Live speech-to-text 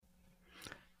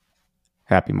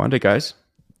Happy Monday, guys.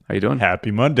 How you doing?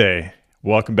 Happy Monday.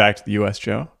 Welcome back to the U.S.,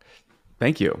 Joe.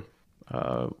 Thank you.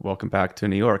 Welcome back to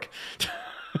New York.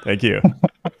 Thank you.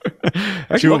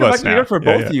 Actually, Two of welcome back us to New now. York for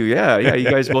both Yeah. of you. Yeah.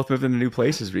 You guys both moved into new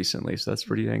places recently, so that's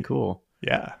pretty dang cool.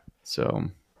 Yeah. So,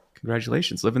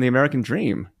 congratulations, living the American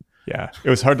dream. Yeah. It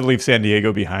was hard to leave San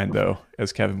Diego behind, though,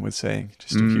 as Kevin was saying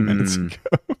just a few minutes ago.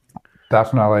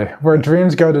 Definitely. Where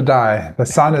dreams go to die. The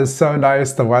sun is so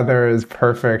nice. The weather is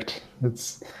perfect.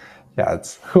 It's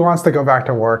who wants to go back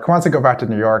to work? Who wants to go back to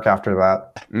New York after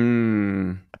that?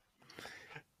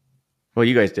 Well,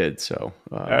 you guys did. So,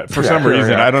 For some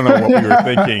reason, I don't know what we were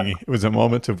thinking. It was a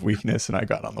moment of weakness, and I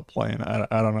got on the plane.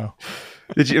 I don't know.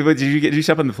 Did you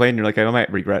step on the plane? And you're like, I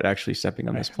might regret actually stepping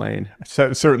on this plane.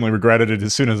 I certainly regretted it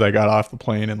as soon as I got off the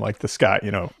plane, and like the sky,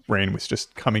 rain was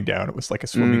just coming down. It was like a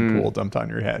swimming pool dumped on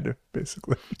your head,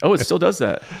 basically. Oh, it still does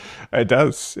that. It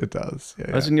does. It does.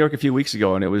 Yeah, I was in New York a few weeks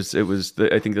ago, and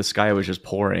I think the sky was just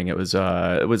pouring. It was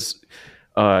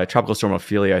Tropical Storm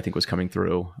Ophelia, I think, was coming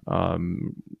through.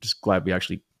 Just glad we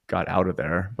actually got out of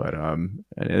there. But and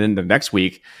then the next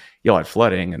week, y'all had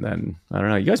flooding, and then I don't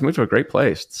know. You guys moved to a great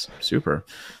place. It's super.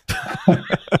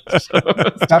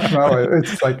 Definitely.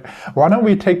 It's like, why don't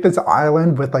we take this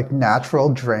island with like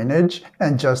natural drainage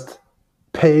and just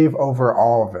pave over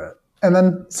all of it, and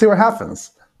then see what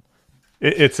happens?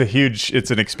 It's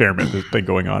an experiment that's been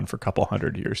going on for a couple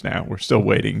hundred years now. We're still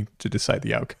waiting to decide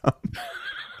the outcome.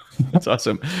 That's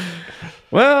awesome.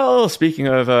 Well, speaking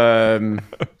of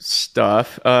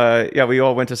stuff, we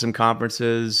all went to some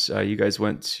conferences. You guys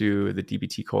went to the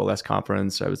DBT Coalesce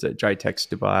conference. I was at Gitex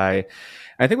Dubai.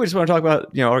 I think we just want to talk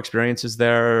about our experiences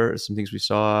there, some things we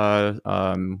saw,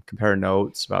 compare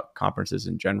notes about conferences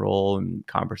in general and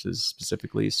conferences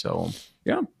specifically. So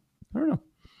yeah, I don't know,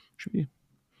 should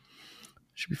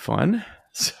be fun.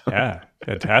 So. Yeah,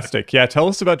 fantastic. Yeah, tell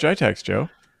us about Gitex, Joe.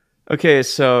 Okay,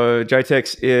 so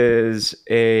Gitex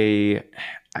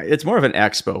it's more of an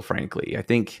expo, frankly. I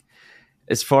think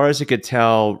as far as I could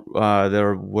tell,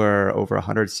 there were over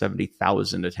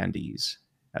 170,000 attendees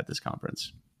at this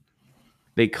conference.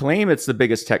 They claim it's the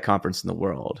biggest tech conference in the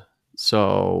world.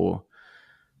 So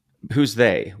who's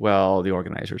they? Well, the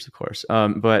organizers, of course.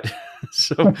 But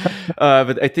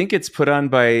I think it's put on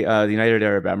by the United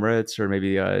Arab Emirates or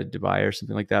maybe Dubai or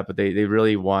something like that. But they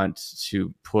really want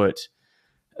to put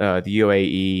the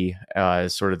UAE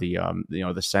as sort of the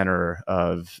the center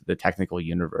of the technical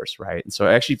universe, right? And so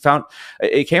I actually found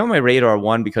it came on my radar,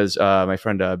 one, because my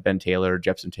friend Ben Taylor,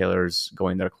 Jepson Taylor's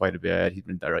going there quite a bit. He's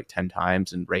been there like 10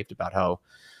 times and raved about how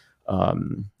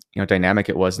dynamic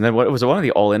it was. And then it was one of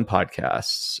the All In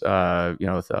podcasts,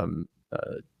 with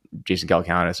Jason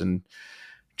Calacanis and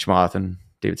Chamath and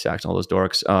David Sachs and all those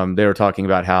dorks. They were talking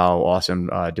about how awesome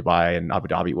Dubai and Abu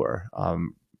Dhabi were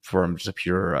from just a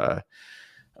pure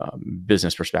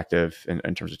business perspective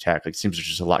in terms of tech. Like, it seems there's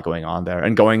just a lot going on there.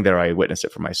 And going there, I witnessed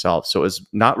it for myself. So it was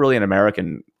not really an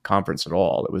American conference at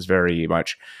all. It was very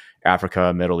much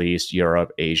Africa, Middle East,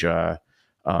 Europe, Asia.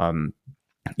 Weren't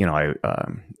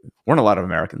a lot of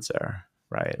Americans there,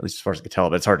 right? At least as far as I could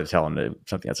tell. But it's hard to tell in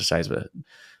something that's the size of a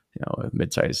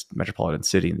mid-sized metropolitan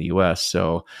city in the U.S.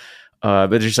 So,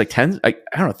 but there's just like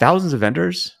thousands of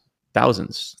vendors,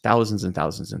 thousands and thousands and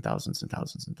thousands and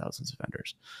thousands and thousands of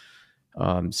vendors.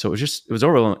 So it was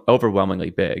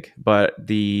overwhelmingly big. But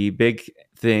the big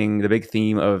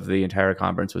theme of the entire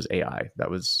conference was AI.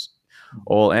 That was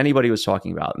all anybody was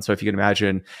talking about. And so if you can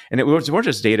imagine, and it weren't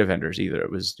just data vendors either. It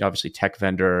was obviously tech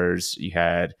vendors. You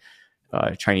had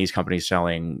Chinese companies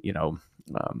selling,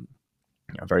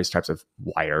 various types of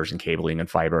wires and cabling and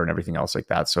fiber and everything else like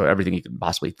that. So everything you could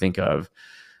possibly think of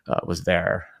was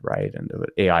there, right? And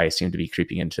AI seemed to be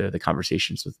creeping into the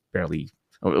conversations with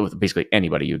basically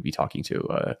anybody you would be talking to,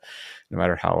 no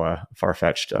matter how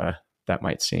far-fetched that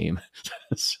might seem.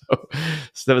 so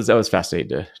that was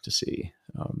fascinating to see.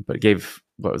 But it gave,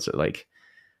 what was it like?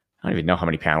 I don't even know how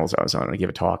many panels I was on. I gave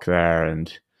a talk there,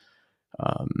 and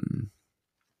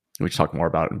we can talk more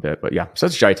about it in a bit. But yeah, so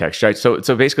that's Gitex.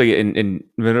 So basically, in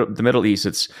the Middle East,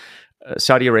 it's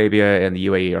Saudi Arabia and the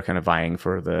UAE are kind of vying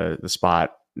for the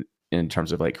spot in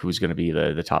terms of like who's going to be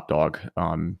the top dog.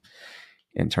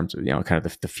 In terms of kind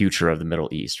of the future of the Middle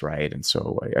East, right? And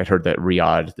so I heard that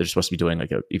Riyadh, they're supposed to be doing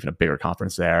like even a bigger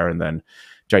conference there, and then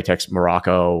Gitex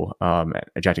Morocco,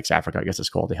 Gitex Africa, I guess it's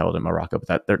called. They held in Morocco,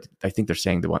 but I think they're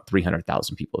saying they want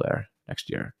 300,000 people there next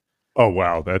year. Oh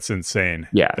wow, that's insane!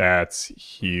 Yeah, that's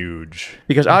huge.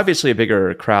 Because obviously a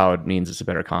bigger crowd means it's a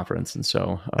better conference, and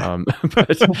so.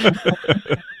 But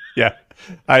yeah,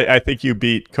 I think you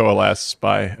beat Coalesce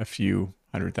by a few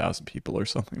 100,000 people or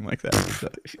something like that.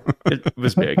 It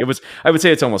was big. I would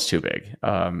say it's almost too big.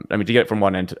 I mean, to get from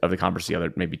one end of the conference to the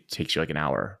other maybe takes you like an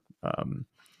hour.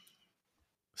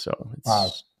 So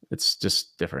it's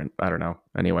just different. I don't know.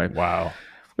 Anyway, wow.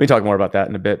 We can talk more about that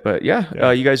in a bit. But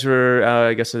yeah. You guys were,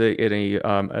 I guess, in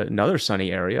another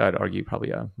sunny area. I'd argue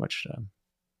probably a much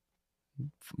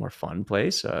more fun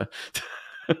place.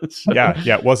 Yeah,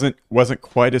 it wasn't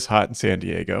quite as hot in San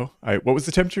Diego. What was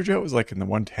the temperature, Joe? It was like in the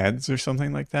 110s or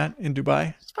something like that in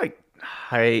Dubai. It's like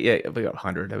high, about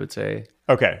 100, I would say.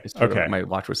 Okay. What my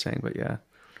watch was saying, but yeah,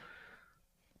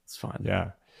 it's fun.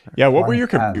 Yeah. What were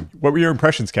your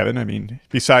impressions, Kevin? I mean,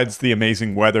 besides the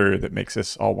amazing weather that makes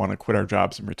us all want to quit our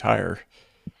jobs and retire.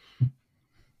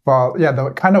 Well, yeah, the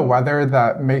kind of weather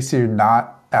that makes you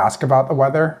not ask about the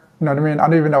weather. You know what I mean? I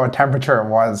don't even know what temperature it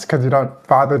was because you don't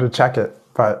bother to check it.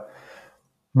 But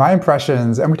my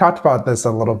impressions, and we talked about this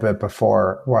a little bit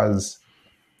before, was,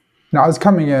 I was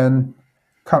coming in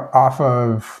off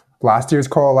of last year's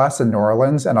Coalesce in New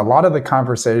Orleans, and a lot of the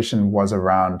conversation was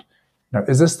around,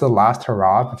 is this the last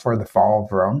hurrah before the fall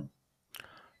of Rome?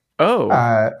 Oh,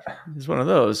 it's one of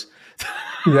those.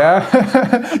 Yeah,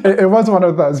 it was one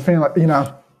of those, being like,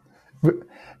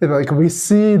 like we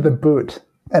see the boot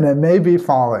and it may be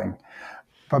falling.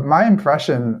 But my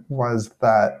impression was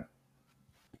that,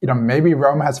 maybe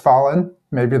Rome has fallen,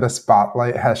 maybe the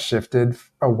spotlight has shifted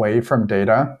away from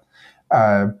data,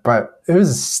 but it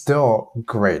was still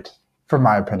great, from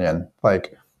my opinion.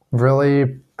 Like, really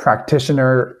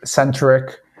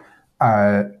practitioner-centric,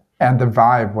 and the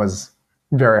vibe was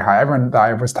very high. Everyone that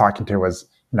I was talking to was,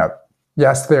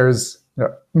 yes, there's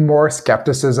more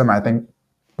skepticism, I think,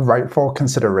 rightful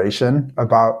consideration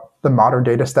about the modern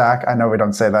data stack. I know we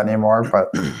don't say that anymore, but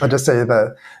let's just say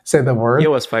the word. It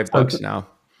was $5 now.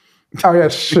 Oh yeah,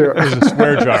 sure. There's a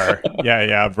swear jar.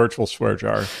 Yeah, virtual swear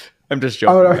jar. I'm just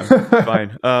joking. Oh, no.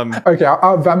 Fine. Okay,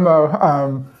 I'll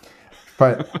Venmo.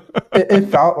 But it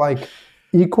felt like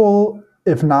equal,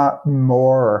 if not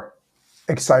more,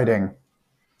 exciting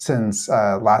since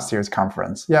last year's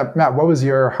conference. Yeah, Matt, what was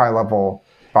your high-level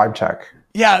vibe check?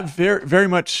 Yeah, very, very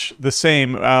much the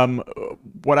same.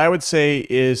 What I would say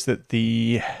is that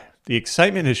the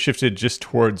excitement has shifted just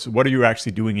towards what are you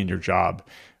actually doing in your job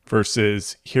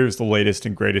versus here's the latest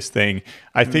and greatest thing.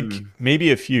 I think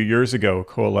maybe a few years ago,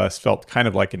 Coalesce felt kind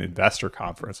of like an investor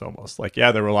conference almost. Like,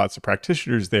 yeah, there were lots of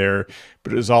practitioners there,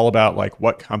 but it was all about like,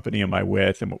 what company am I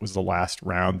with and what was the last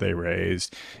round they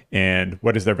raised and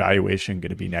what is their valuation going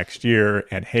to be next year?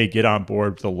 And hey, get on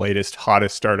board with the latest,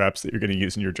 hottest startups that you're going to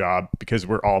use in your job because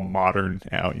we're all modern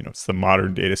now. It's the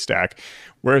modern data stack.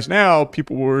 Whereas now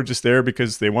people were just there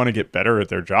because they want to get better at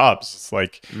their jobs. It's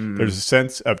like there's a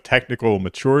sense of technical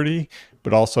maturity,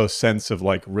 but also a sense of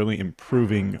like really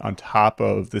improving on top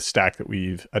of the stack that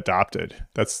we've adopted.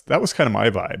 That was kind of my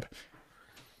vibe.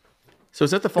 So is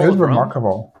that the fall? It was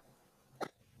remarkable.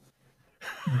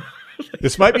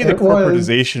 This might be the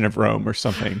corporatization of Rome or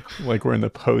something. Like we're in the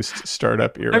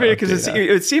post-startup era. I mean, because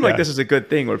it seemed like this is a good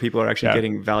thing where people are actually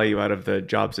getting value out of the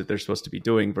jobs that they're supposed to be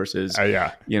doing versus,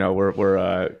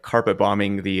 we're carpet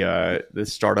bombing the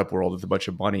startup world with a bunch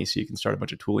of money so you can start a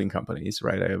bunch of tooling companies,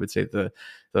 right? I would say the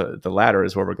latter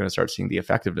is where we're going to start seeing the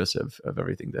effectiveness of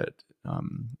everything that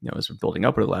is building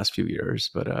up over the last few years.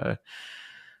 But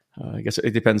I guess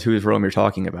it depends whose Rome you're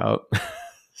talking about.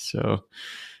 So.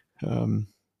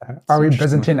 Are we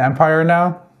Byzantine Empire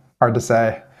now? Hard to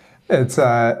say. It's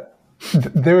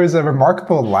there is a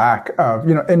remarkable lack of,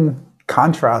 in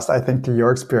contrast, I think, to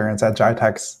your experience at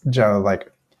Gitex, Joe,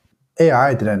 like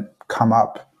AI didn't come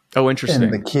up. Oh, interesting. In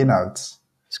the keynotes.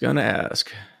 I was going to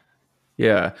ask.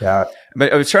 Yeah. Yeah.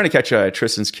 But I was trying to catch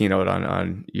Tristan's keynote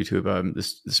on YouTube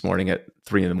this morning at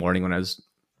 3 a.m. when I was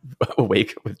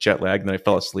awake with jet lag, and then I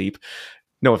fell asleep.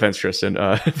 No offense, Tristan.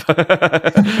 It's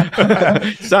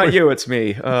not you, it's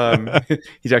me.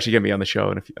 He's actually going to be on the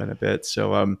show in a bit.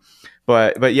 So,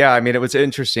 but yeah, I mean, it was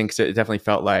interesting because it definitely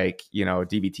felt like,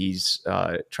 DBT's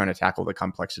trying to tackle the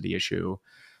complexity issue.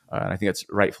 And I think it's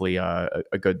rightfully a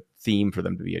good theme for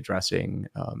them to be addressing.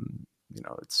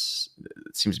 It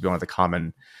seems to be one of the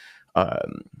common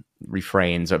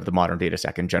refrains of the modern data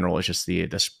stack in general is just the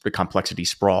complexity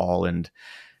sprawl. And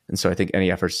so I think any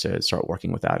efforts to start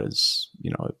working with that is,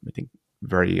 I think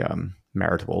very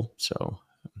meritable. So,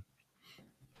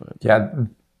 yeah,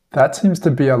 that seems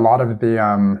to be a lot of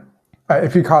the,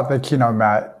 if you call it the keynote,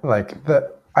 Matt,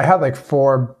 I had like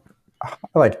 4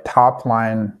 top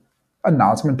line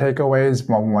announcement takeaways.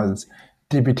 One was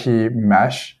DBT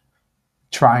Mesh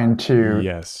trying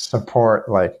to support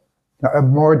a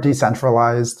more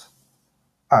decentralized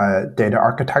data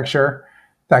architecture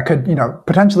that could,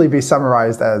 potentially be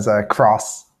summarized as a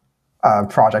cross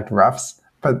project refs,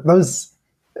 but those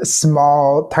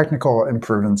small technical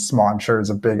improvements, small, I'm sure is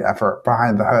a big effort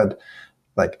behind the hood.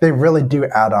 Like they really do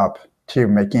add up to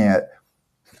making it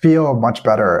feel much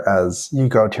better as you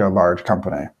go to a large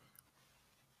company.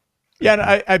 Yeah,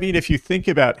 and I mean, if you think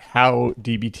about how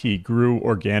DBT grew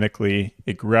organically,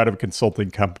 it grew out of a consulting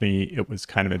company. It was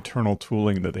kind of internal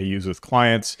tooling that they use with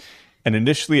clients. And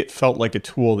initially, it felt like a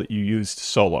tool that you used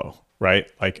solo,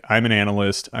 right? Like, I'm an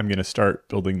analyst. I'm going to start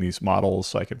building these models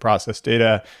so I can process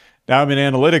data. Now I'm an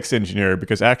analytics engineer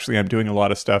because actually I'm doing a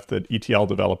lot of stuff that ETL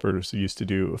developers used to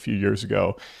do a few years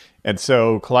ago. And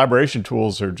so collaboration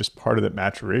tools are just part of that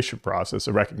maturation process,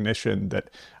 a recognition that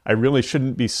I really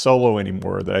shouldn't be solo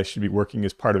anymore, that I should be working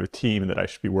as part of a team, and that I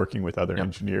should be working with other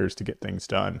engineers to get things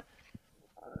done.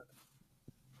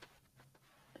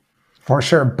 For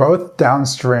sure, both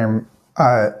downstream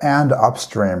and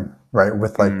upstream, right?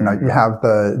 With like, you have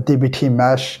the DBT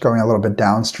mesh going a little bit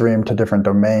downstream to different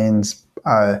domains,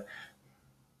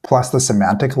 plus the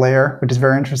semantic layer, which is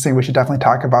very interesting. We should definitely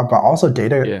talk about, but also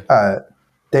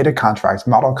data contracts,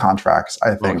 model contracts,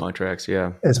 I think. Model contracts,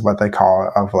 yeah. Is what they call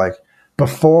it, of like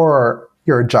before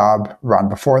your job run,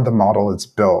 before the model is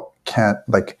built,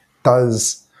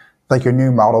 does like your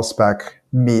new model spec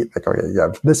meet, like, okay, you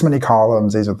have this many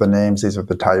columns, these are the names, these are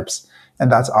the types,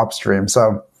 and that's upstream.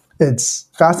 So it's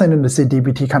fascinating to see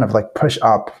DBT kind of like push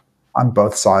up on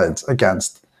both sides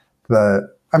against the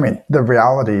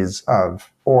realities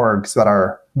of orgs that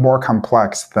are more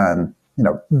complex than,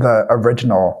 the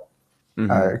original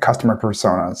customer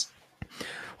personas.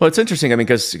 Well, it's interesting. I mean,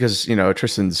 because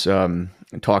Tristan's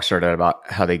talk started about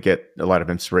how they get a lot of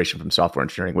inspiration from software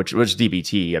engineering, which was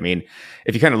DBT. I mean,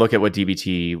 if you kind of look at what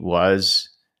DBT was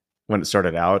when it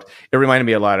started out, it reminded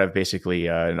me a lot of basically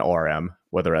an ORM,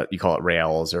 whether you call it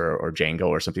Rails or Django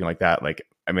or something like that. Like,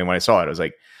 I mean, when I saw it, I was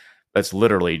like, that's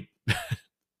literally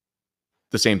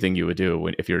the same thing you would do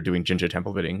if you're doing Jinja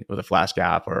templating with a Flask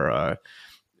app or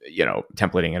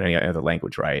templating in any other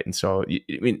language, right? And so,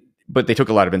 but they took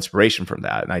a lot of inspiration from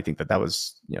that, and I think that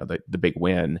was the big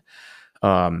win.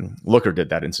 Looker did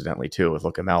that incidentally too with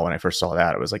LookML. When I first saw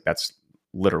that, it was like, that's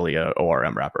literally a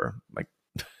ORM wrapper. Like,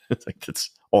 it's like, that's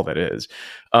all that is.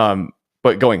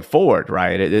 But going forward,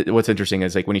 right? What's interesting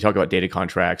is like when you talk about data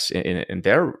contracts in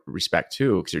their respect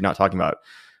too, because you're not talking about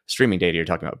streaming data, you're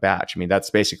talking about batch. I mean, that's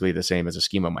basically the same as a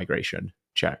schema migration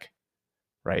check,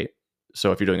 right?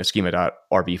 So if you're doing a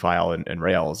schema.rb file in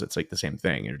Rails, it's like the same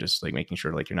thing. You're just like making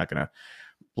sure like you're not going to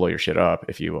blow your shit up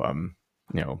if you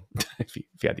if you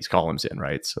had these columns in,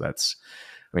 right? So that's,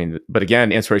 but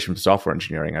again, inspiration from software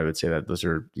engineering, I would say that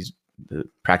the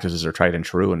practices are tried and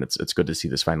true, and it's good to see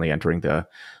this finally entering the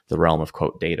realm of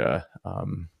quote data.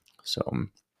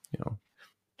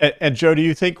 And Joe, do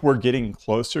you think we're getting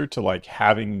closer to like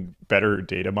having better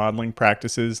data modeling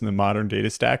practices in the modern data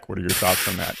stack? What are your thoughts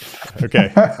on that?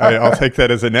 Okay, I'll take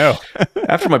that as a no.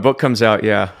 After my book comes out,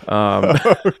 yeah.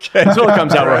 Okay. Until it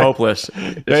comes out, we're hopeless.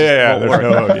 Yeah. There's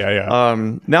no hope. Yeah.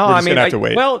 No, we're just gonna have to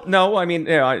wait. Well, no, I mean,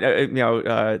 now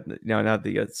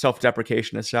the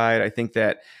self-deprecation aside, I think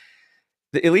that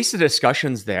at least the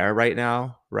discussions there right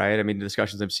now, right? I mean, the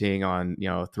discussions I'm seeing on,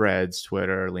 Threads,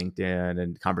 Twitter, LinkedIn,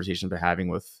 and conversations we're having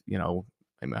with,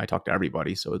 I talk to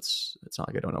everybody, so it's not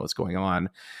like I don't know what's going on.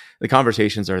 The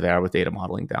conversations are there with data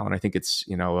modeling down, and I think it's,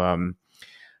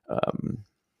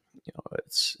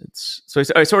 it's so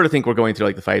I sort of think we're going through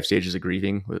like the 5 stages of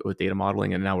grieving with data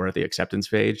modeling, and now we're at the acceptance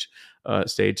stage.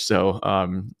 So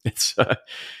it's.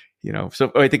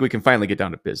 So I think we can finally get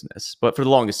down to business. But for the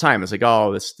longest time, it's like,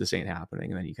 oh, this ain't happening.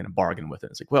 And then you kind of bargain with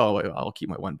it. It's like, well, I'll keep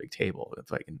my one big table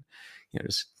if I can,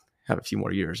 just have a few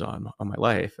more years on my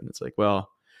life. And it's like, well,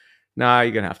 nah,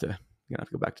 you're gonna have to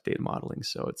go back to data modeling.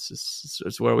 So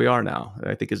it's where we are now.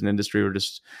 I think as an industry,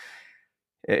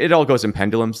 it all goes in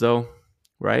pendulums, though,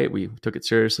 right? We took it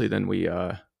seriously, then we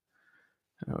got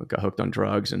hooked on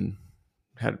drugs and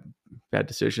had bad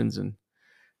decisions, and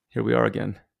here we are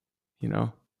again.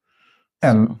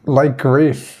 And like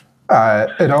grief, time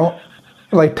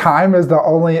is the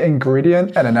only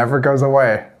ingredient, and it never goes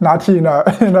away. Not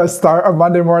to start a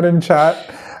Monday morning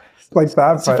chat like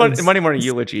that. It's a fun Monday morning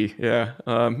eulogy, yeah.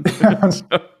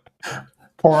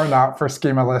 Pouring out for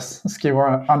schema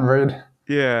unread.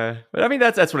 Yeah, but I mean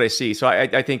that's what I see. So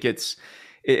I think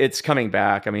it's coming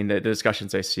back. I mean the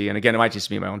discussions I see, and again, it might just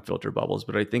be my own filter bubbles,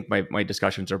 but I think my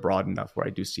discussions are broad enough where I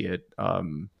do see it.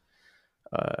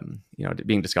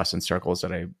 Being discussed in circles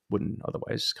that I wouldn't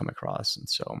otherwise come across. And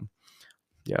so,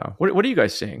 yeah. What are you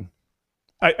guys seeing?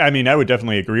 I mean, I would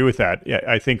definitely agree with that. Yeah,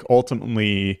 I think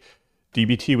ultimately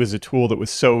DBT was a tool that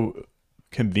was so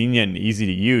convenient and easy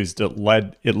to use, it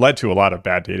led to a lot of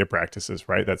bad data practices,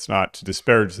 right? That's not to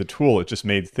disparage the tool. It just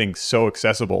made things so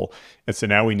accessible. And so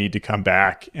now we need to come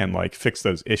back and like fix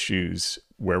those issues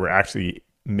where we're actually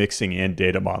mixing in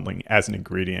data modeling as an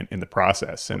ingredient in the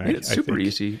process. And it's super I think,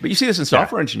 easy. But you see this in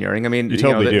software engineering. I mean,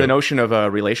 totally the notion of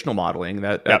relational modeling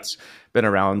that's been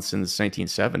around since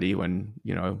 1970 when,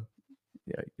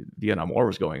 Vietnam War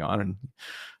was going on, and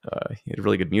he had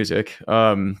really good music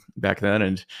back then.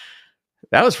 And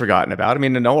that was forgotten about. I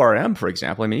mean, an ORM, for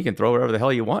example, I mean, you can throw whatever the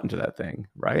hell you want into that thing,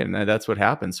 right? And that's what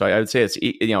happens. So I would say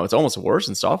it's almost worse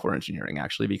in software engineering,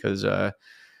 actually, because,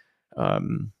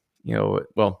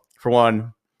 well, for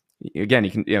one, again,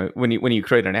 you can, when you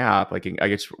create an app, like I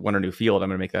just want a new field, I'm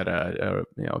going to make that a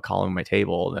column in my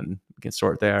table, then we can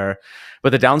sort there. But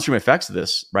the downstream effects of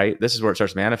this, right? This is where it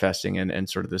starts manifesting in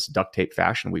sort of this duct tape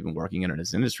fashion we've been working in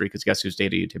this industry, because guess whose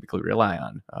data you typically rely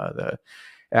on? The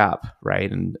app,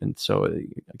 right? And so,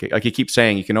 like you keep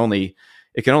saying, it can only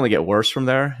get worse from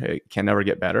there. It can never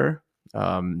get better.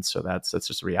 So that's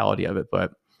just the reality of it.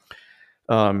 But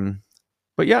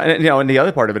yeah, and the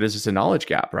other part of it is just a knowledge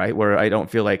gap, right? Where I don't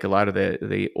feel like a lot of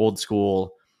the old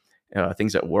school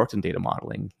things that worked in data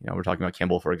modeling, we're talking about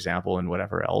Kimball, for example, and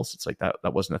whatever else. It's like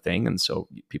that wasn't a thing, and so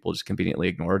people just conveniently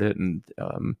ignored it. And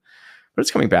but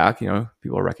it's coming back.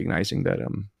 People are recognizing that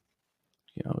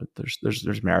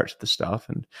there's merit to the stuff.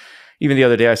 And even the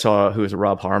other day I saw who is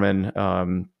Rob Harmon.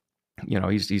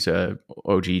 He's a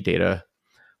OG data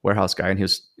warehouse guy, and he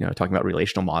was talking about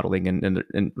relational modeling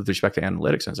and with respect to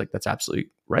analytics. And I was like, that's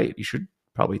absolutely right. You should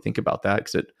probably think about that,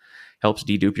 because it helps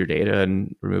dedupe your data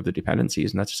and remove the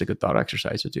dependencies, and that's just a good thought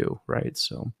exercise to do, right?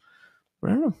 So I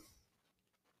don't know.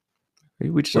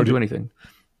 Maybe we just don't do anything.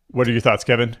 What are your thoughts,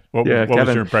 Kevin? What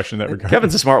was your impression in that regard?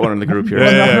 Kevin's a smart one in the group here.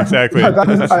 Yeah, exactly.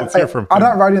 Let's hear from him. I'm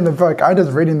not writing the book. I'm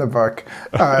just reading the book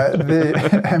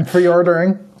and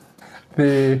pre-ordering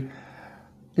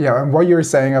and what you were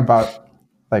saying about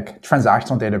like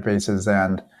transactional databases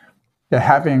and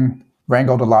having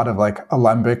wrangled a lot of like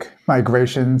Alembic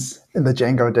migrations in the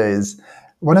Django days.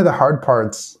 One of the hard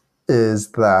parts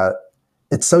is that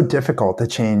it's so difficult to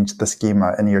change the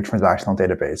schema in your transactional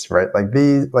database, right?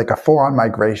 Like a full-on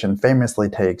migration famously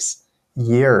takes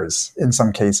years in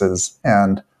some cases.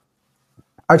 And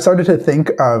I've started to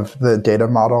think of the data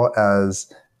model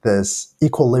as this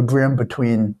equilibrium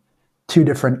between two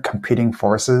different competing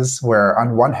forces, where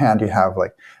on one hand you have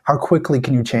like, how quickly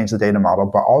can you change the data model,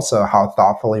 but also how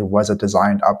thoughtfully was it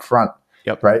designed up front,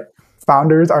 right?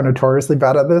 Founders are notoriously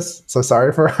bad at this, so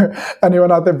sorry for anyone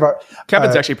out there. But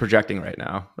Kevin's actually projecting right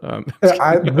now.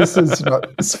 This is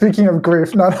speaking of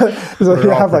grief. You have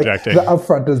like the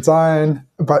upfront design,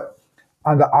 but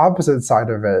on the opposite side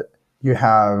of it, you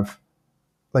have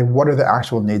like, what are the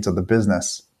actual needs of the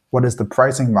business? What is the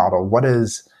pricing model? What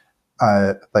is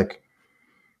like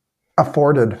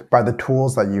afforded by the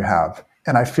tools that you have?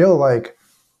 And I feel like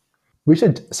we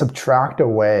should subtract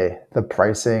away the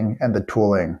pricing and the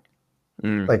tooling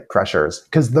like pressures,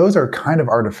 because those are kind of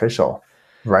artificial,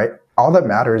 right? All that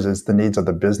matters is the needs of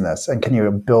the business, and can you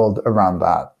build around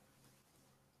that?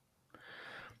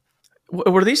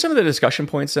 Were these some of the discussion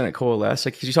points then at Coalesce?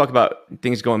 Like, because you talk about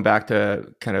things going back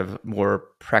to kind of more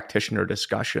practitioner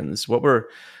discussions. What were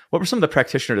some of the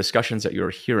practitioner discussions that you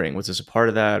were hearing? Was this a part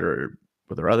of that, or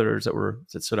were there others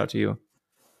that stood out to you?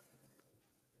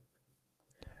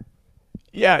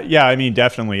 Yeah. I mean,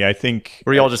 definitely. I think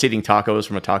were you all just eating tacos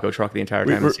from a taco truck the entire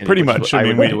time? Pretty much. I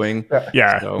mean,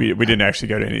 we didn't actually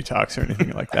go to any talks or anything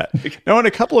like that. No, in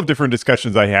a couple of different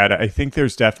discussions I had, I think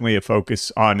there's definitely a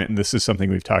focus on, and this is something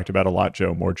we've talked about a lot,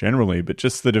 Joe, more generally, but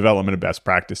just the development of best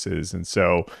practices. And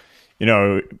so,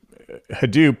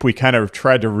 Hadoop, we kind of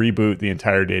tried to reboot the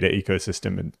entire data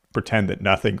ecosystem and pretend that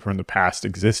nothing from the past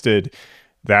existed.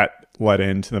 That led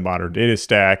into the modern data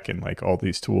stack and like all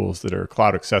these tools that are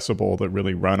cloud accessible that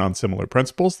really run on similar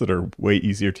principles that are way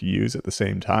easier to use at the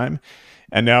same time.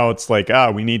 And now it's like,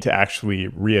 we need to actually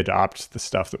readopt the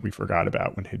stuff that we forgot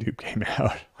about when Hadoop came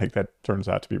out. Like, that turns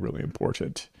out to be really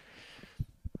important.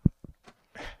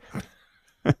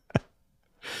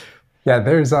 Yeah,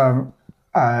 there's a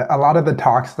lot of the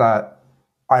talks that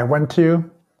I went to,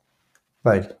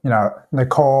 like,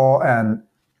 Nicole and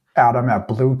Adam at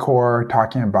Bluecore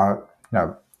talking about,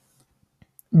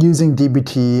 using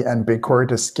dbt and BigQuery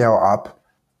to scale up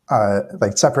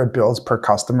like separate builds per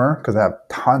customer, because they have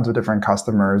tons of different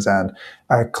customers. And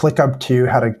ClickUp2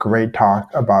 had a great talk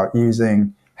about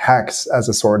using Hex as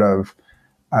a sort of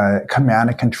command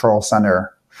and control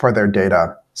center for their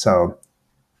data. So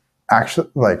actually,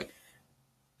 like,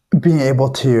 being able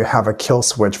to have a kill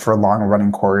switch for long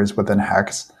running queries within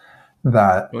Hex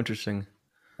that interesting.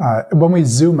 When we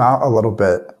zoom out a little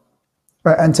bit,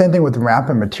 and same thing with Ramp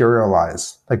and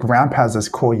Materialize. Like Ramp has this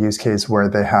cool use case where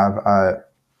they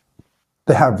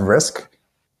have risk,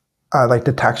 like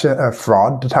detection,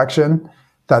 fraud detection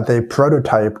that they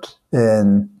prototyped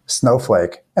in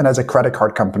Snowflake. And as a credit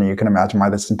card company, you can imagine why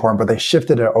this is important, but they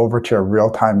shifted it over to a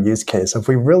real-time use case. So if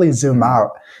we really zoom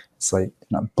out, it's like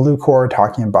Bluecore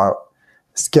talking about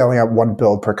scaling up one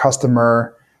build per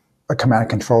customer, a command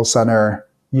and control center,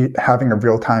 having a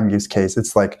real-time use case.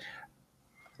 It's like,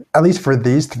 at least for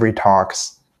these three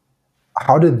talks,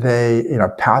 how did they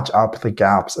patch up the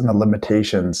gaps and the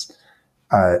limitations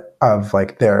of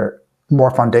like their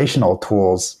more foundational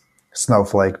tools,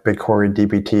 Snowflake, BigQuery,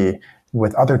 dbt,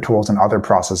 with other tools and other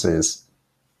processes?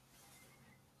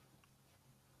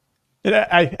 And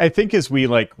I think as we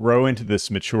like grow into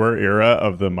this mature era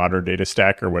of the modern data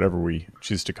stack, or whatever we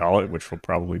choose to call it, which will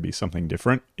probably be something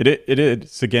different, it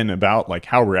is again about like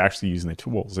how we're actually using the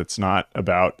tools. It's not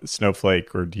about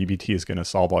Snowflake or dbt is going to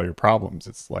solve all your problems.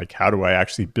 It's like, how do I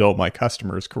actually build my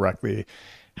customers correctly?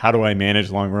 How do I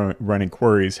manage long running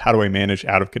queries? How do I manage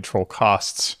out of control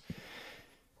costs?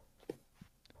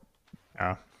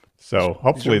 Yeah. So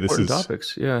hopefully this is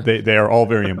topics. Yeah, they are all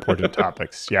very important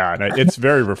topics. Yeah, and it's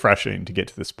very refreshing to get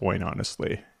to this point,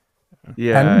 honestly.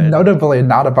 Yeah, and notably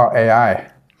not about AI.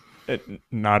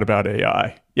 Not about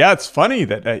AI. Yeah, it's funny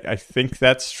that I think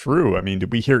that's true. I mean,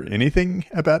 did we hear anything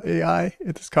about AI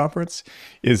at this conference?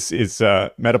 Is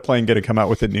Metaplane going to come out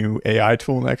with a new AI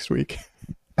tool next week?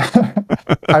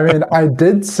 I mean, I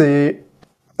did see.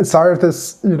 Sorry if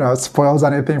this spoils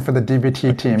anything for the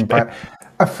DBT team, but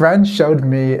a friend showed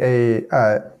me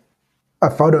a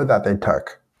photo that they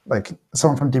took. Like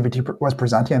someone from DBT was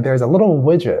presenting, and there's a little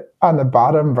widget on the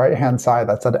bottom right-hand side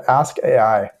that said "Ask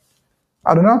AI."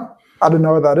 I don't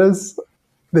know what that is.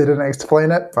 They didn't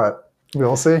explain it, but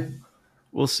we'll see.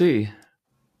 We'll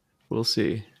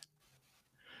see.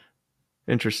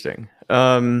 Interesting.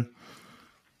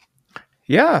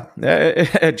 Yeah,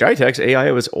 at Gitex,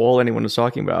 AI was all anyone was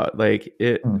talking about. Like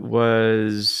it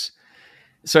was.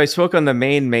 So I spoke on the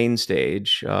main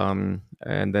stage, and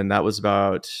then that was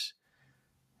about,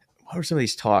 what were some of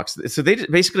these talks? So they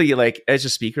basically, like, as a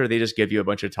speaker, they just give you a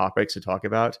bunch of topics to talk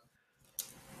about,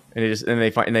 and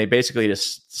they basically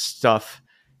just stuff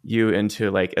you into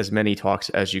like as many talks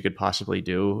as you could possibly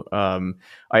do. I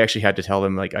actually had to tell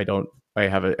them like I'm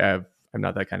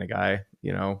not that kind of guy,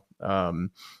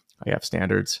 I have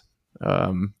standards,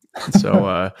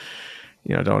 so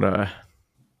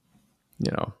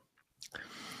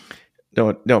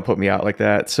don't put me out like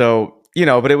that. So,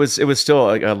 but it was still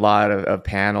like a lot of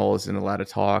panels and a lot of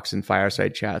talks and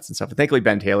fireside chats and stuff. And thankfully,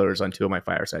 Ben Taylor was on two of my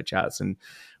fireside chats,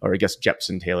 or I guess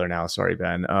Jepson Taylor now. Sorry,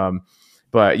 Ben.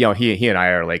 But he and I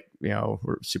are like,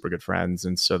 we're super good friends,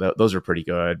 and so those are pretty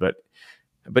good.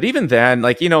 But even then,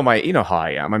 like, how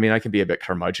I am. I mean, I can be a bit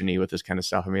curmudgeon-y with this kind of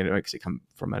stuff. I mean, I come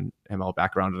from an ML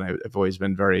background, and I've always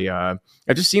been very. I've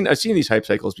seen these hype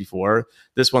cycles before.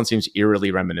 This one seems eerily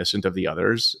reminiscent of the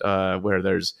others, where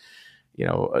there's,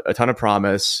 a ton of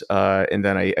promise, and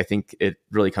then I think it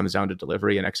really comes down to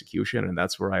delivery and execution, and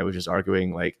that's where I was just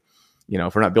arguing, like,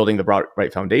 if we're not building the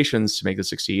right foundations to make this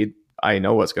succeed, I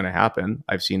know what's going to happen.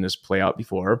 I've seen this play out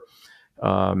before.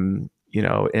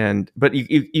 But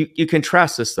you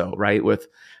contrast this though, right, with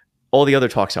all the other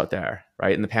talks out there,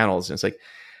 right, in the panels, and it's like,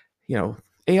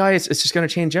 AI it's just going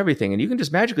to change everything, and you can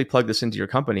just magically plug this into your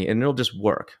company and it'll just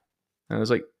work. And I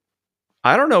was like,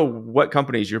 I don't know what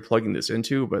companies you're plugging this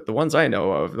into, but the ones I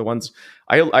know of, the ones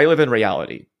I live in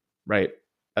reality, right?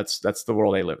 That's the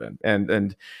world I live in,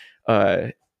 and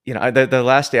the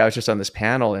last day I was just on this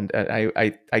panel, and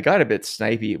I got a bit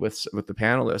snipey with the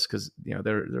panelists, because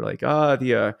they're like,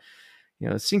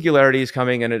 singularity is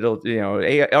coming, and it'll,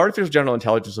 artificial general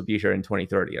intelligence will be here in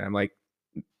 2030. And I'm like,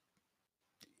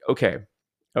 okay.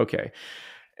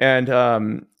 And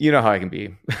you know how I can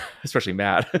be, especially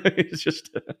mad. It's just,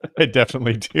 I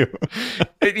definitely do.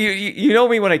 you know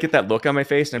me when I get that look on my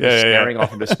face and I'm just staring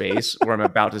off into space, or I'm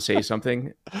about to say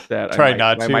something that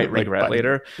I might regret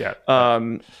later. Yeah.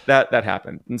 That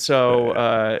happened, and so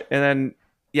and then.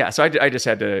 Yeah, so I just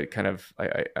had to kind of,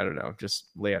 I don't know, just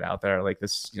lay it out there like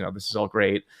this. This is all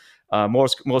great.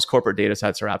 Most corporate data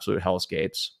sets are absolute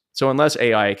hellscapes. So unless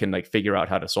AI can like figure out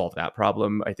how to solve that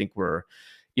problem, I think we're,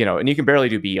 and you can barely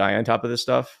do BI on top of this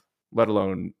stuff, let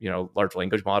alone large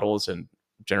language models and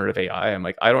generative AI. I'm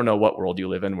like, I don't know what world you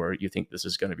live in where you think this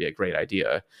is going to be a great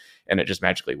idea, and it just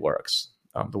magically works.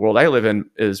 The world I live in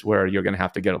is where you're going to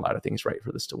have to get a lot of things right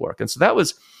for this to work. And so that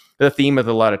was the theme of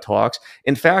a lot of talks.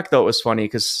 In fact, though, it was funny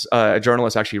because a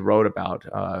journalist actually wrote about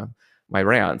my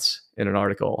rants in an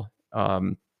article.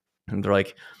 And they're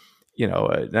like,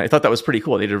 I thought that was pretty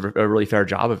cool. They did a really fair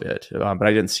job of it, but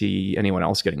I didn't see anyone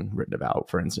else getting written about,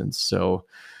 for instance. So,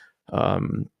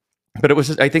 but it was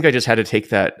just, I think I just had to take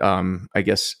that, I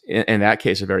guess in that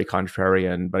case, a very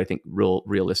contrarian, but I think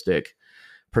realistic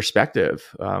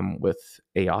perspective with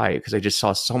AI, because I just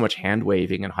saw so much hand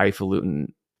waving and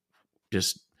highfalutin,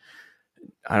 just,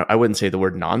 I wouldn't say the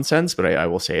word nonsense, but I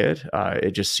will say it.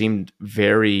 It just seemed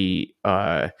very,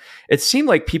 it seemed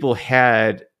like people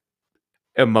had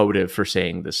a motive for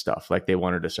saying this stuff, like they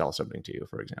wanted to sell something to you,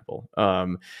 for example.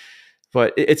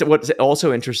 But it's what's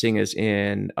also interesting is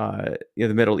in the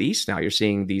Middle East now, you're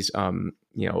seeing these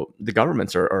the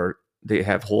governments are they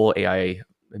have whole AI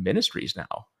ministries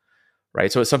now,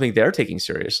 right? So it's something they're taking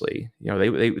seriously.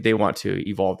 They want to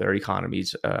evolve their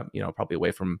economies, probably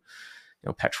away from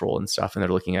petrol and stuff, and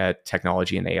they're looking at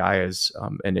technology and AI as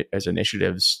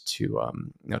initiatives to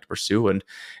to pursue, and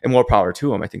more power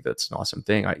to them. I think that's an awesome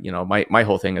thing. My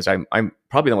whole thing is I'm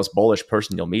probably the most bullish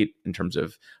person you'll meet in terms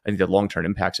of, I think, the long-term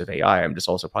impacts of AI. I'm just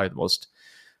also probably the most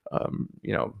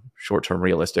short-term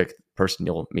realistic person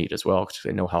you'll meet as well, because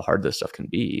I know how hard this stuff can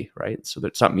be, right? So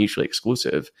it's not mutually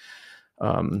exclusive,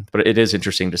 but it is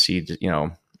interesting to see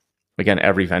again,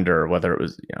 every vendor, whether it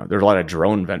was, there's a lot of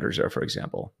drone vendors there, for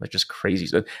example, like just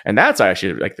crazy. And that's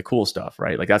actually like the cool stuff,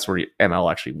 right? Like that's where ML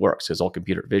actually works, is all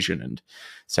computer vision and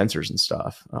sensors and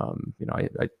stuff.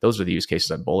 Those are the use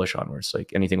cases I'm bullish on, where it's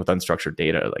like anything with unstructured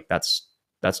data, like that's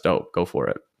dope. Go for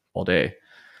it all day.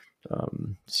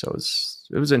 So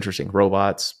it was interesting.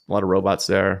 Robots, a lot of robots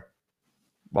there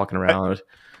walking around.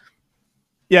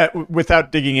 Yeah,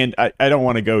 without digging in, I don't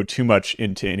want to go too much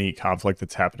into any conflict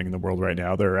that's happening in the world right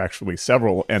now. There are actually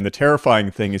several. And the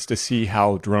terrifying thing is to see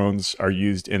how drones are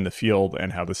used in the field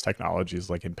and how this technology is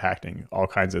like impacting all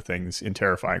kinds of things in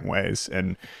terrifying ways.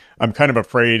 And I'm kind of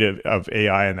afraid of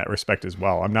AI in that respect as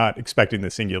well. I'm not expecting the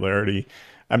singularity.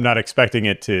 I'm not expecting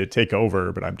it to take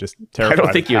over, but I'm just terrified. I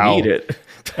don't think you need it.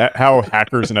 How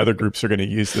hackers and other groups are going to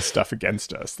use this stuff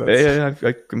against us. Yeah,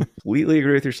 I completely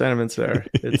agree with your sentiments there.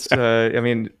 It's, I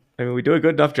mean, we do a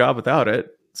good enough job without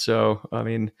it. So,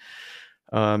 but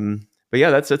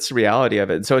yeah, that's the reality of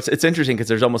it. And so it's interesting because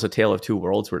there's almost a tale of two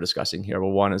worlds we're discussing here.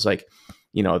 Well, one is like,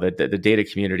 the data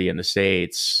community in the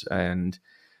States, and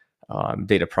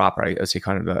data proper, I say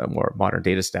kind of the more modern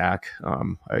data stack. I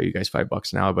owe you guys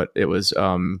 $5 now, but it was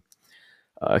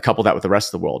couple that with the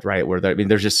rest of the world, right? Where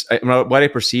there's just, what I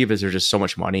perceive is there's just so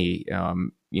much money,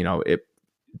 in the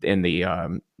in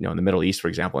the Middle East, for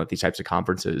example, at these types of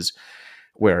conferences,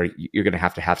 where you're going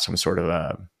to have some sort of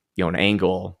an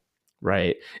angle,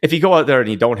 right? If you go out there and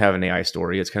you don't have an AI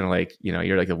story, it's kind of like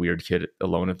you're like a weird kid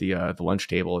alone at the lunch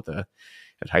table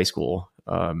at high school,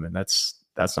 and that's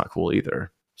not cool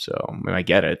either. So I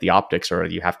get it. The optics are,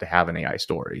 you have to have an AI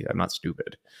story. I'm not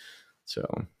stupid. So,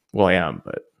 well, I am,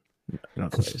 but in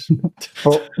other ways.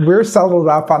 Well, we're settled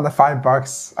up on the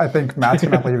 $5. I think Matt's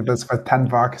going to leave this with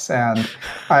 $10, and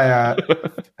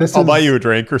I'll buy you a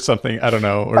drink or something. I don't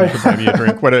know, or you can buy me a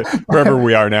drink. Wherever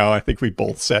we are now, I think we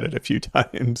both said it a few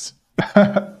times.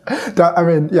 I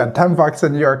mean, yeah, $10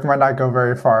 in New York might not go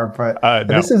very far, but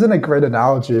no. This isn't a great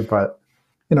analogy, but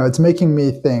it's making me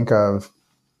think of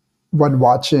when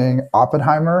watching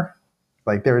Oppenheimer.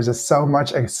 Like, there was just so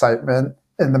much excitement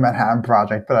in the Manhattan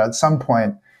Project, but at some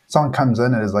point, someone comes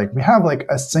in and is like, we have like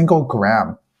a single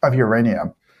gram of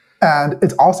uranium, and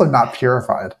it's also not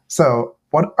purified. So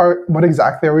what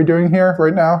exactly are we doing here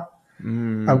right now?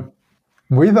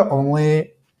 We're the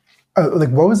only,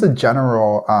 what was the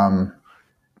general,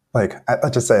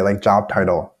 let's just say like job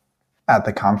title at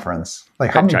the conference?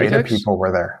 Like, how many data people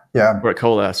were there? Yeah. We're at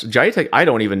Coalesce. Gitex, I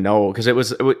don't even know, because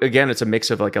again, it's a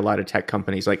mix of like a lot of tech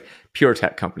companies, like pure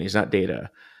tech companies, not data.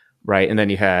 Right. And then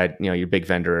you had, your big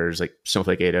vendors like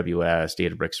Snowflake, AWS,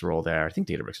 Databricks were all there. I think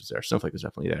Databricks was there. Snowflake was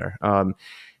definitely there. And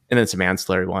then some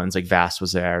ancillary ones like Vast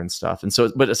was there and stuff. And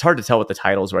so, but it's hard to tell what the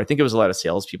titles were. I think it was a lot of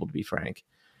salespeople, to be frank.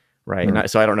 Right. Mm-hmm.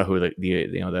 So I don't know who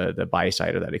the buy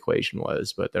side of that equation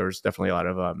was, but there was definitely a lot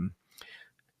of,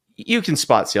 you can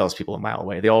spot salespeople a mile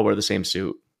away. They all wear the same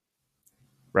suit.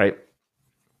 Right.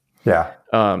 Yeah.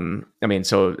 I mean,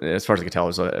 so as far as I could tell, it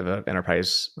was an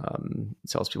enterprise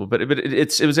salespeople, but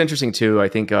it was interesting too. I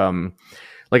think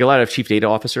like a lot of chief data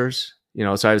officers,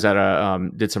 so I was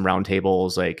at did some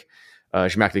roundtables, like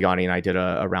Zhamak Degani and I did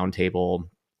a roundtable,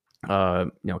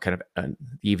 kind of the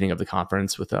evening of the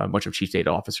conference with a bunch of chief data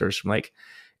officers from like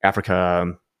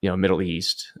Africa, Middle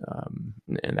East,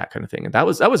 and that kind of thing. And that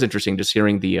was interesting, just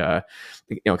hearing the,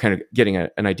 kind of getting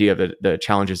an idea of the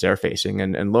challenges they're facing.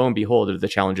 And lo and behold, the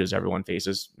challenges everyone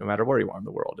faces, no matter where you are in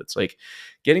the world. It's like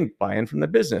getting buy-in from the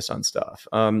business on stuff.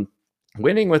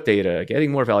 winning with data,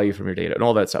 getting more value from your data, and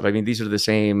all that stuff. I mean, these are the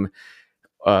same,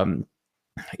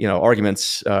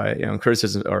 arguments,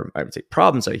 criticisms, or I would say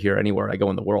problems I hear anywhere I go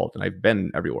in the world, and I've been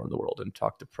everywhere in the world and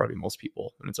talked to probably most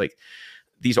people, and it's like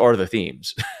these are the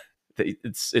themes.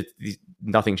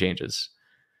 Nothing changes,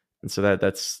 and so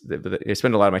that's I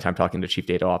spend a lot of my time talking to chief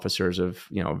data officers of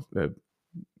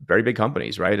very big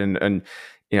companies, right, and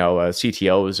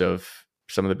CTOs of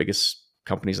some of the biggest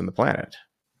companies on the planet,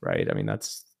 right. I mean,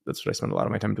 that's what I spend a lot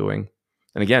of my time doing,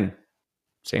 and again,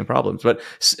 same problems, but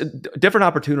different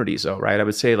opportunities, though, right? I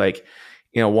would say, like,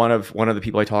 one of the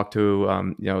people I talked to,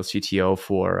 CTO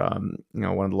for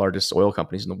one of the largest oil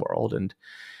companies in the world, and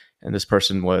this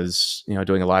person was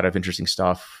doing a lot of interesting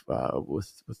stuff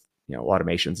with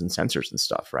automations and sensors and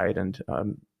stuff, right? And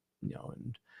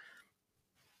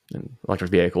and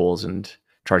electric vehicles and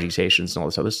charging stations and all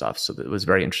this other stuff. So it was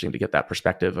very interesting to get that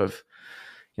perspective of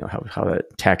how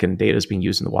that tech and data is being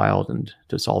used in the wild, and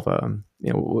to solve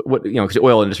because the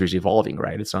oil industry is evolving,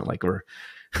 right? It's not like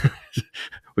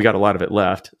we got a lot of it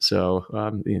left. So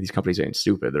these companies ain't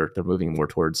stupid. They're moving more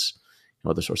towards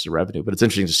other sources of revenue. But it's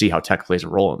interesting to see how tech plays a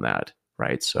role in that,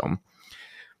 right? So,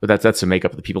 but that's the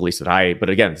makeup of the people, at least that but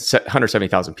again,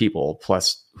 170,000 people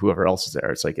plus whoever else is there.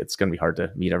 It's like it's going to be hard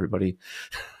to meet everybody.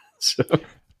 So.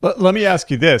 Let me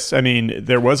ask you this. I mean,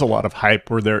 there was a lot of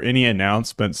hype. Were there any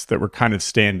announcements that were kind of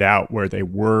stand out where they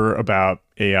were about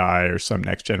AI or some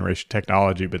next generation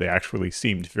technology, but they actually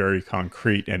seemed very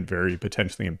concrete and very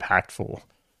potentially impactful?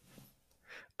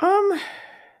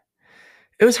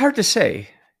 It was hard to say,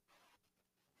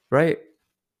 right?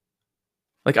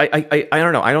 Like, I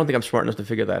don't know. I don't think I'm smart enough to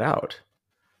figure that out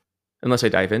unless I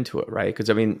dive into it, right? Because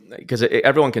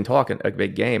everyone can talk a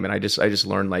big game, and I just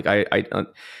learned, like,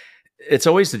 it's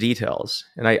always the details.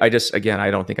 And I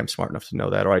don't think I'm smart enough to know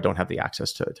that, or I don't have the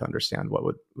access to understand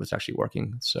what was actually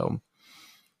working. So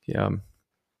yeah,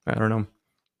 I don't know.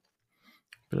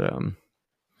 But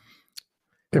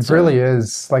it really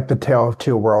is like the tale of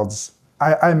two worlds.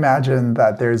 I imagine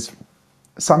that there's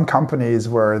some companies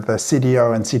where the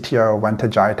CDO and CTO went to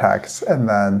Gitex, and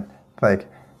then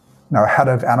head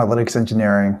of analytics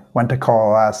engineering went to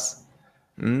Coalesce.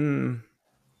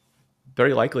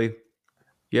 Very likely.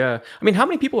 Yeah. I mean, how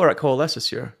many people are at Coalesce this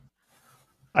year?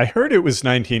 I heard it was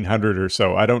 1,900 or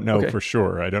so. I don't know for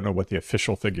sure. I don't know what the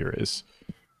official figure is.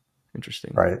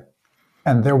 Interesting. Right.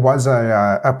 And there was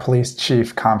a police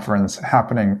chief conference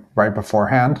happening right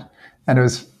beforehand. And it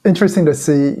was interesting to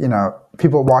see,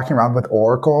 people walking around with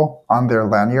Oracle on their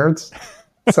lanyards.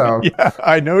 So yeah,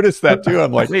 I noticed that too.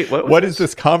 I'm like, wait, what is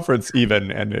this conference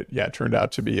even? And it turned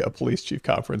out to be a police chief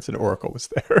conference, and Oracle was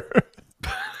there.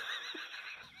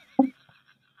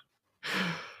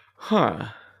 Huh.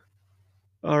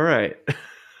 All right.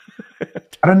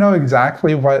 I don't know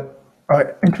exactly what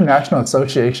International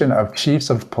Association of Chiefs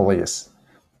of Police.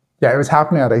 Yeah, it was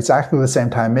happening at exactly the same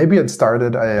time. Maybe it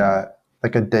started a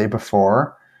day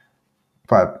before,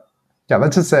 but yeah,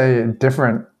 let's just say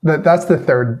different. That's the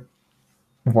third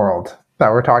world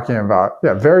that we're talking about.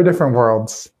 Yeah, very different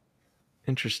worlds.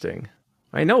 Interesting.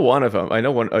 I know one of them. I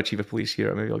know a chief of police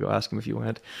here. Maybe I'll go ask him if you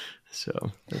want. So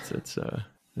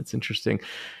that's interesting.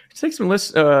 Let's take some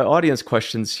audience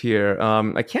questions here.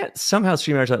 I can't, somehow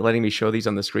StreamYard's not letting me show these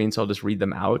on the screen, so I'll just read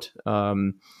them out.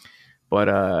 But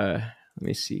let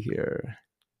me see here.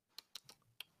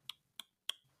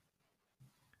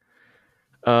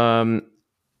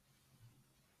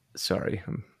 Sorry.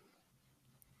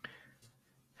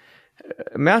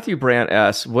 Matthew Brandt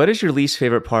asks, what is your least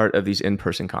favorite part of these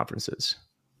in-person conferences?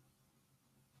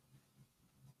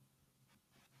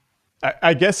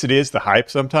 I guess it is the hype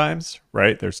sometimes,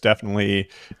 right? There's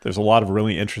a lot of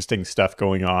really interesting stuff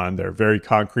going on. There are very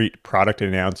concrete product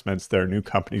announcements. There are new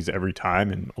companies every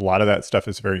time, and a lot of that stuff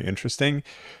is very interesting.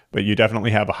 But you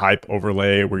definitely have a hype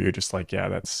overlay where you're just like, yeah,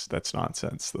 that's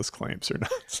nonsense. Those claims are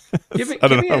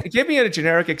nonsense. Give me a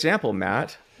generic example,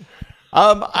 Matt.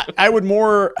 I would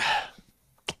more,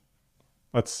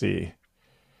 let's see.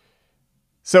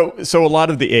 So a lot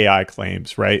of the AI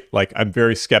claims, right? Like, I'm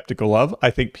very skeptical of.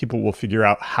 I think people will figure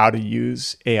out how to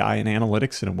use AI and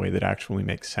analytics in a way that actually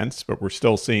makes sense. But we're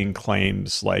still seeing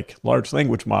claims like large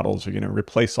language models are going to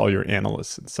replace all your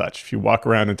analysts and such. If you walk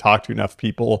around and talk to enough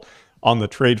people on the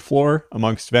trade floor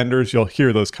amongst vendors, you'll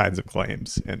hear those kinds of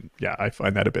claims. And yeah, I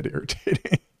find that a bit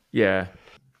irritating. Yeah.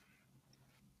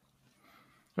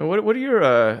 What are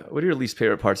your least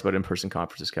favorite parts about in-person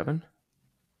conferences, Kevin?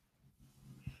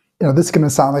 This is going to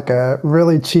sound like a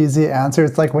really cheesy answer.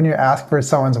 It's like when you ask for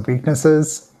someone's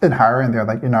weaknesses in hiring, they're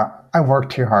like, I work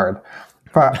too hard.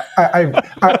 But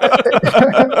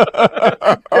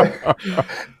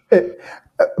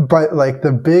but like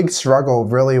the big struggle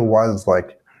really was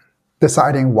like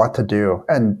deciding what to do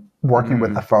and working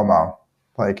with the FOMO.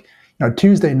 Like,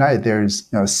 Tuesday night, there's,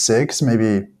 six,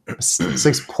 maybe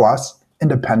 6+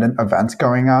 independent events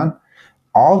going on.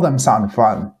 All of them sound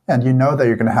fun. And you know that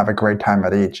you're going to have a great time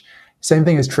at each. Same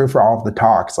thing is true for all of the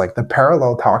talks, like the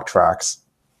parallel talk tracks.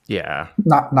 Yeah.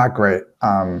 Not great.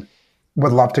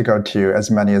 Would love to go to as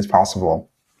many as possible.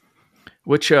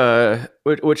 Which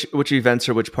events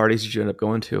or which parties did you end up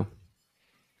going to?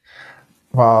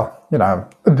 Well,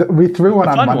 we threw one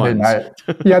on Monday night.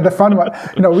 Yeah, the fun one.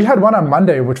 We had one on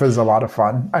Monday, which was a lot of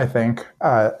fun, I think.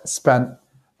 Spent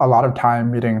a lot of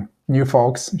time meeting new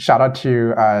folks. Shout out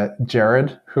to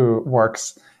Jared, who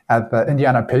works at the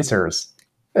Indiana Pacers,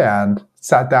 and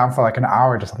sat down for like an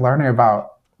hour just learning about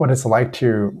what it's like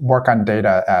to work on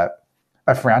data at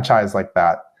a franchise like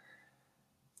that.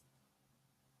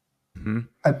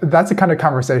 That's the kind of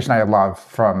conversation I love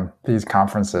from these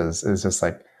conferences, is just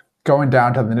like going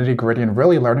down to the nitty gritty and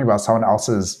really learning about someone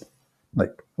else's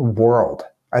like world.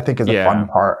 I think is a fun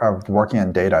part of working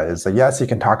in data, is that yes, you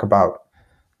can talk about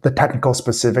the technical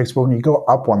specifics, but when you go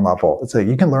up one level, it's like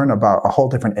you can learn about a whole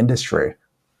different industry.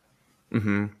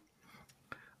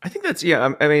 I think that's,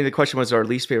 I mean, the question was our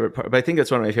least favorite part, but I think that's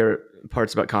one of my favorite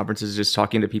parts about conferences, is just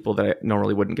talking to people that I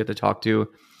normally wouldn't get to talk to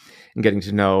and getting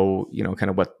to know, kind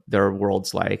of what their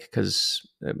world's like. Because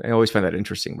I always find that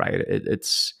interesting, right?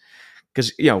 It's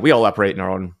because, we all operate in our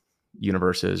own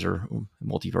universes or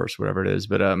multiverse, whatever it is.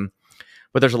 But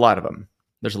there's a lot of them.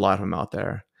 There's a lot of them out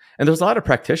there. And there's a lot of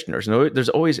practitioners. There's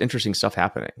always interesting stuff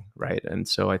happening, right? And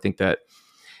so I think that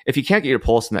if you can't get your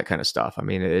pulse in that kind of stuff, I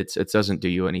mean, it doesn't do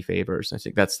you any favors. I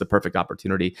think that's the perfect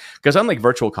opportunity, because unlike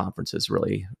virtual conferences,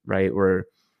 really, right, where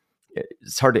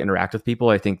it's hard to interact with people,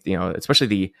 I think, especially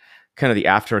the kind of the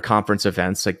after conference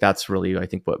events, like that's really, I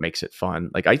think, what makes it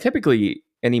fun. Like I typically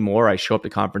anymore, I show up to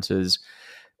conferences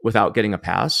without getting a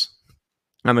pass.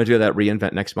 I'm going to do that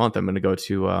reInvent next month. I'm going to go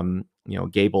to,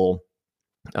 Gable,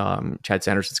 Chad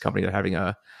Sanderson's company. They're having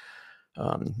a,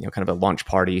 kind of a launch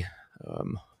party.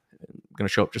 I'm going to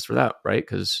show up just for that, right?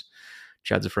 Because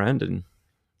Chad's a friend, and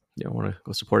want to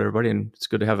go support everybody, and it's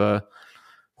good to have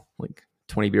like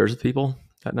 20 beers with people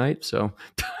that night. So,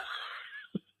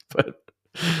 but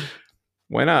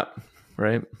why not,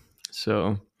 right?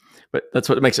 So, but that's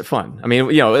what makes it fun. I mean,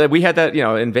 we had that,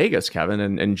 in Vegas, Kevin,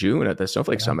 in June at the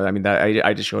Snowflake Summit. I mean,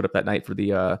 I just showed up that night for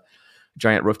the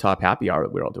giant rooftop happy hour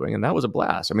that we were all doing, and that was a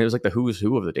blast. I mean, it was like the who's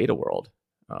who of the data world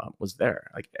was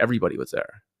there. Like everybody was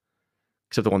there,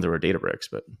 except the ones that were Databricks.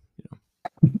 But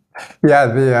yeah,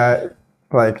 the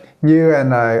like you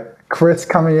and Chris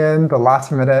coming in the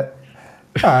last minute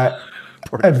at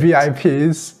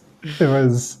VIPs.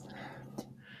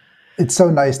 It's so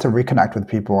nice to reconnect with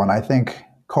people, and I think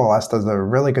Coalesce does a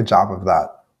really good job of that.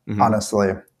 Honestly,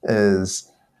 is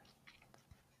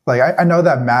like I know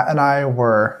that Matt and I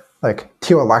were like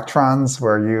two electrons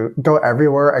where you go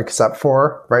everywhere except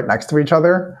for right next to each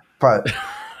other, but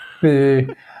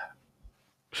it's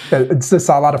just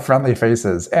a lot of friendly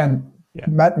faces, and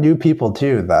met new people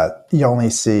too that you only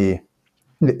see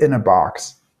in a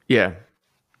box. Yeah,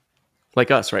 like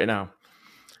us right now.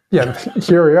 Yeah,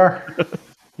 here we are.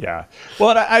 Yeah.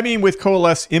 Well, I mean, with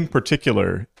Coalesce in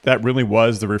particular, that really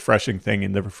was the refreshing thing.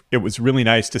 And it was really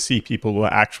nice to see people who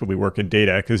actually work in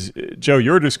data. Because, Joe,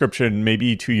 your description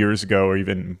maybe 2 years ago or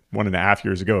even 1.5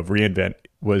 years ago of reInvent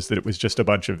was that it was just a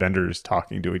bunch of vendors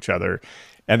talking to each other.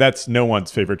 And that's no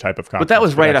one's favorite type of conference. But that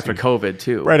was right after COVID,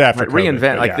 too. Right after COVID.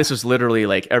 reInvent, like this was literally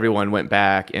like everyone went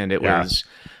back, and it was,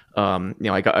 I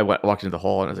walked into the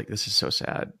hall and I was like, this is so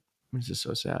sad. This is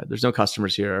so sad. There's no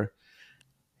customers here.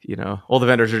 All the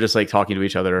vendors are just like talking to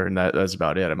each other, and that's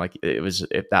about it. I'm like, it was,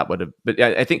 if that would have, but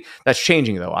I think that's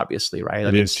changing though, obviously, right?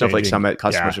 I mean, stuff like Summit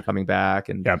customers are coming back,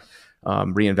 and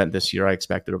reInvent this year, I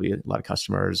expect there'll be a lot of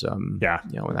customers, and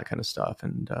that kind of stuff.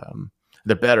 And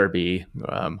there better be,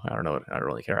 I don't know, I don't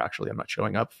really care. Actually, I'm not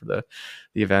showing up for the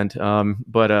event.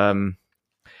 But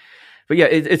yeah,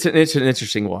 it's an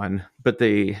interesting one, But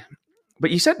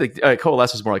you said the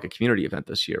Coalesce is more like a community event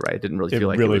this year, right? It didn't really feel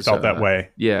like it really felt that way.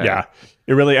 Yeah. Yeah.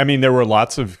 It really, I mean, there were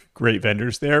lots of great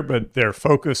vendors there, but their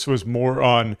focus was more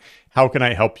on how can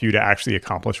I help you to actually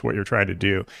accomplish what you're trying to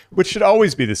do, which should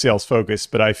always be the sales focus.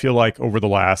 But I feel like over the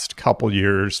last couple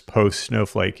years, post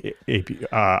Snowflake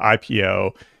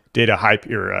IPO, data hype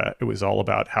era, it was all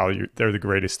about how they're the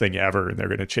greatest thing ever and they're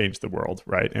going to change the world,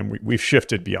 right? And we've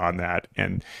shifted beyond that,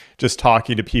 and just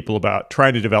talking to people about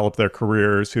trying to develop their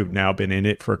careers who've now been in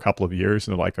it for a couple of years,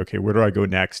 and they're like, okay, where do I go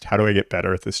next? How do I get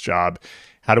better at this job?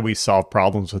 How do we solve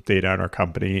problems with data in our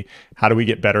company? How do we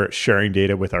get better at sharing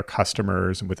data with our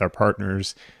customers and with our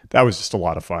partners? That was just a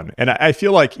lot of fun. And I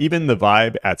feel like even the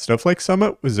vibe at Snowflake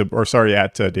Summit at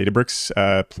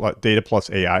Databricks Data Plus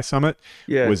AI Summit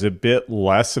Yeah. was a bit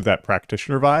less of that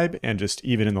practitioner vibe. And just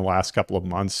even in the last couple of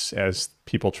months, as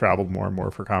people traveled more and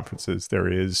more for conferences,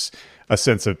 there is a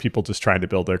sense of people just trying to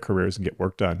build their careers and get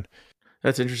work done.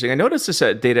 That's interesting. I noticed this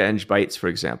at Data Eng Bytes, for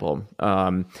example,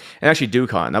 and actually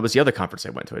DEWCon. That was the other conference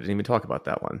I went to. I didn't even talk about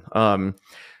that one.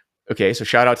 Okay, so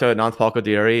shout out to Anant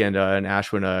Palkoderi and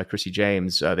Ashwin Chrissy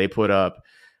James. They put up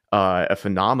a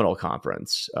phenomenal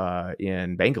conference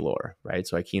in Bangalore, right?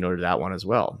 So I keynoted that one as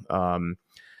well.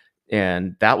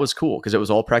 And that was cool because it was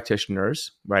all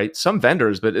practitioners, right? Some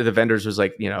vendors, but the vendors was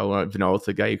like, Vinod,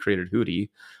 the guy who created Hootie,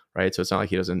 right? So it's not like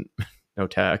he doesn't know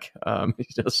tech.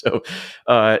 So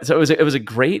it was a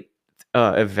great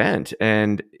event,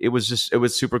 and it was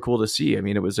super cool to see. I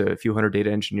mean, it was a few hundred data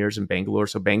engineers in Bangalore.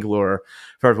 So Bangalore,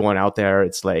 for everyone out there,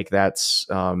 it's like that's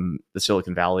the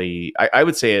Silicon Valley. I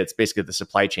would say it's basically the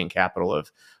supply chain capital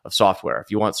of software.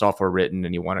 If you want software written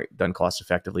and you want it done cost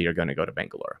effectively, you're going to go to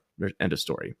Bangalore. End of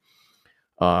story.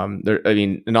 Not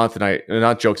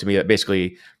joke to me that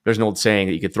basically there's an old saying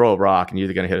that you could throw a rock and you're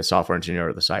either going to hit a software engineer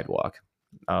or the sidewalk.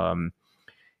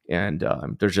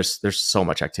 There's so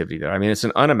much activity there. I mean, it's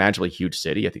an unimaginably huge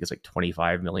city. I think it's like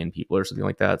 25 million people or something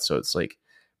like that. So it's like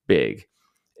big.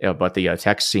 But the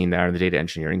tech scene there and the data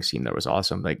engineering scene there was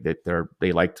awesome. Like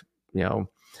they liked, they're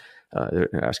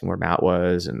asking where Matt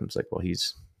was, and it's like, well,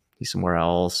 he's somewhere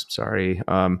else. Sorry.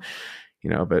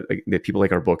 But like, people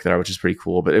like our book there, which is pretty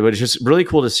cool. But it was just really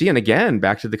cool to see. And again,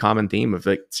 back to the common theme of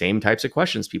like same types of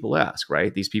questions people ask,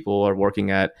 right? These people are working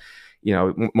at,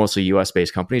 mostly US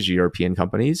based companies, European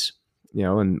companies,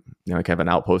 and like have an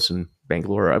outpost in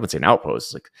Bangalore. I would say an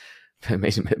outpost, like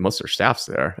amazing, most of their staff's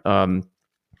there.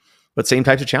 But same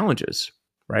types of challenges,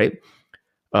 right?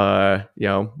 My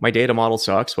data model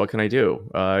sucks. What can I do?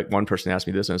 One person asked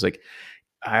me this, and I was like,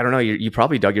 I don't know. You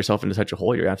probably dug yourself into such a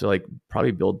hole. You're gonna have to like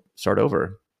probably start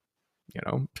over.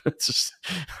 It's just,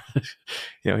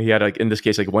 he had like in this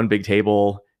case like one big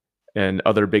table and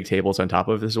other big tables on top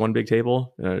of this one big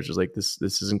table. And I was just like, this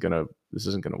isn't gonna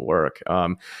work.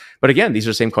 But again, these are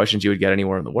the same questions you would get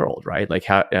anywhere in the world, right? Like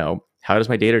how does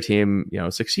my data team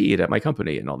succeed at my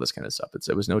company and all this kind of stuff.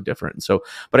 It was no different. And so,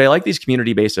 but I like these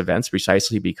community-based events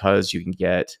precisely because you can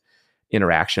get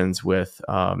interactions with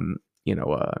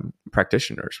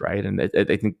practitioners, right? And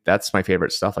I think that's my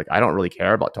favorite stuff. Like I don't really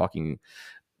care about talking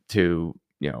to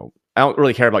I don't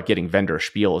really care about getting vendor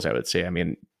spiels, I would say. I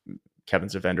mean,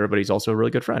 Kevin's a vendor, but he's also a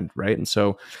really good friend, right? And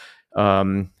so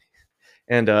but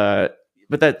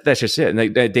that's just it. And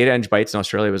the Data Eng Bytes in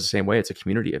Australia was the same way. It's a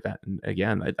community event, and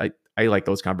again, I like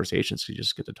those conversations. You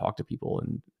just get to talk to people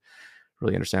and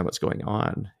really understand what's going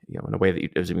on, in a way that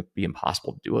it would be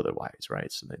impossible to do otherwise,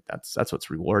 right? So that's what's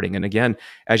rewarding. And again,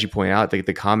 as you point out, the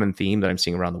common theme that I'm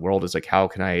seeing around the world is like, how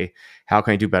can I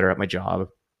do better at my job,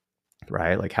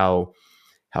 right? Like how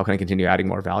can I continue adding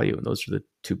more value? And those are the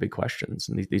two big questions.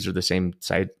 And these are the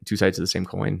two sides of the same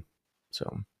coin.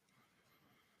 So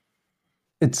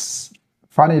it's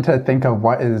funny to think of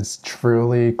what is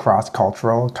truly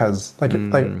cross-cultural, because like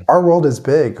our world is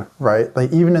big, right?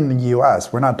 Like even in the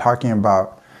US, we're not talking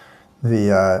about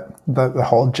the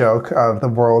whole joke of the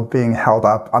world being held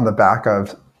up on the back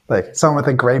of like someone with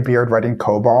a gray beard writing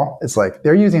COBOL. It's like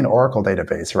they're using an Oracle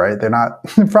database, right? They're not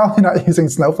probably not using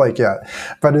Snowflake yet,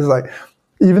 but it's like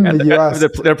even the US,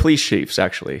 they're police chiefs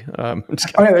actually.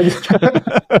 That's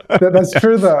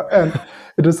true though, and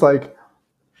it just like.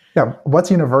 Yeah, what's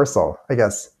universal? I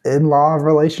guess in-law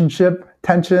relationship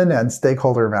tension and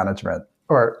stakeholder management.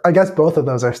 Or I guess both of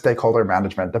those are stakeholder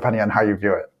management, depending on how you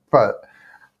view it. But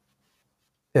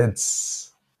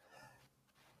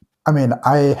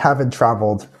I haven't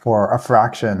traveled for a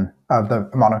fraction of the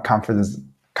amount of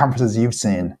conferences you've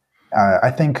seen.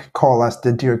 I think Coalesce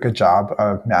did do a good job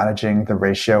of managing the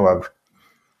ratio of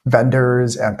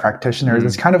vendors and practitioners.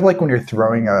 It's kind of like when you're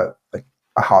throwing a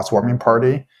housewarming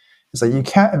party. It's like you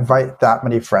can't invite that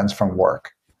many friends from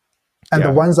work. And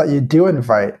the ones that you do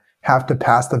invite have to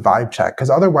pass the vibe check, because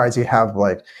otherwise you have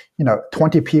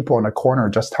 20 people in a corner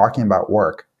just talking about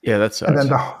work. Yeah, that sucks. And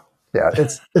then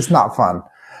it's not fun.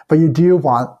 But you do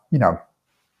want,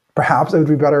 perhaps it would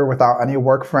be better without any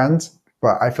work friends,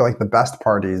 but I feel like the best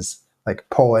parties like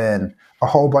pull in a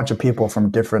whole bunch of people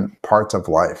from different parts of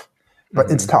life.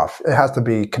 But it's tough. It has to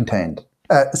be contained.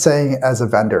 Saying as a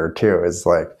vendor too is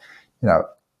like,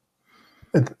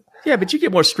 yeah, but you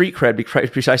get more street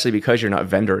cred precisely because you're not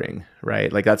vendoring,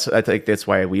 right? Like I think that's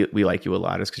why we like you a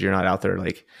lot, is because you're not out there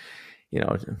like,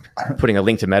 putting a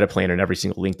link to Metaplane in every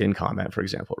single LinkedIn comment, for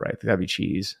example, right? That'd be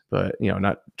cheese, but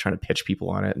not trying to pitch people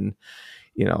on it. And,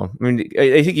 I mean,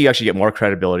 I think you actually get more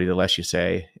credibility the less you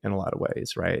say in a lot of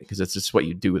ways, right? Because it's just what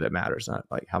you do that matters, not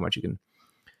like how much you can,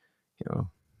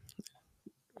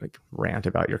 like rant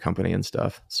about your company and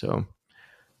stuff. So.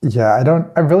 Yeah,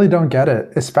 I really don't get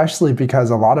it, especially because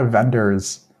a lot of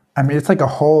vendors, I mean, it's like a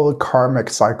whole karmic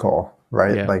cycle,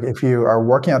 right? Yeah. Like if you are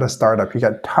working at a startup, you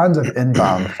get tons of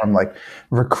inbound from like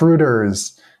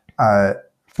recruiters,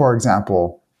 for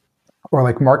example, or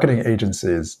like marketing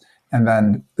agencies. And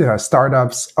then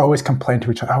startups always complain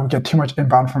to each other, oh, we get too much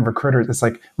inbound from recruiters. It's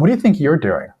like, what do you think you're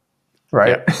doing?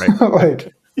 Right? Yeah, right.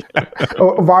 Like,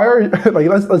 why are you like,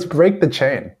 let's break the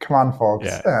chain. Come on, folks.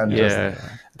 And just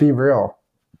be real.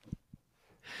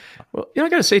 Well, I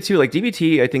got to say too, like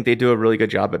DBT, I think they do a really good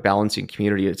job at balancing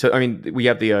community. So, I mean, we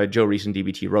have the Joe Reese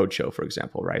DBT Roadshow, for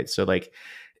example, right? So, like,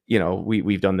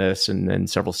 we've done this in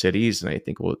several cities, and I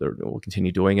think we'll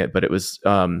continue doing it. But it was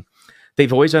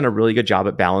they've always done a really good job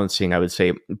at balancing. I would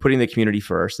say putting the community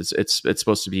first. It's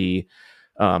supposed to be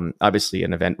obviously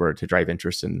an event where to drive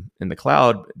interest in the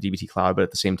cloud, DBT cloud, but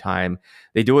at the same time,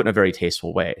 they do it in a very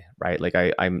tasteful way, right? Like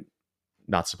I'm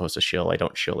not supposed to shill. I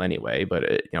don't shill anyway, but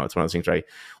it's one of those things where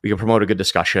we can promote a good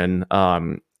discussion.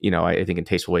 I think in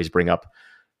tasteful ways bring up,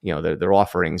 their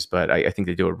offerings, but I think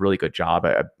they do a really good job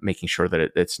at making sure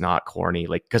that it's not corny.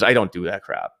 Like, cause I don't do that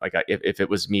crap. Like if it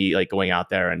was me, like going out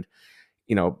there and,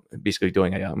 basically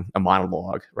doing a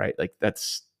monologue, right? Like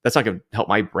that's not going to help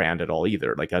my brand at all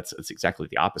either. Like that's exactly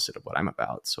the opposite of what I'm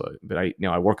about. So, but I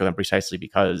work with them precisely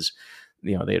because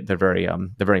they're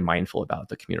very mindful about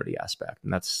the community aspect,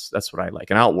 and that's what I like.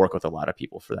 And I'll work with a lot of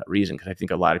people for that reason, because I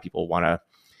think a lot of people want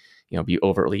to be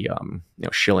overtly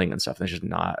shilling and stuff. And that's just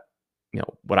not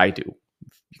what I do.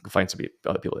 You can find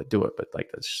other people that do it, but like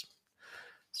that's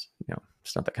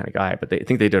it's not that kind of guy. But I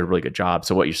think they did a really good job.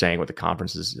 So what you're saying with the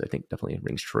conferences, I think definitely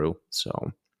rings true.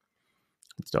 So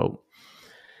it's dope.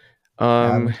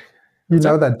 That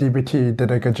DBT did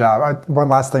a good job. One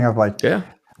last thing of like,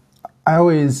 I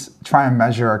always try and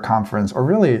measure a conference or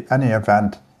really any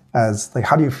event as like,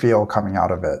 how do you feel coming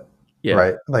out of it? Yeah.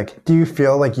 Right? Like, do you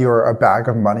feel like you're a bag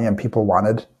of money and people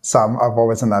wanted some of what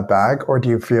was in that bag? Or do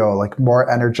you feel like more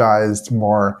energized,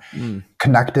 more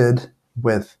connected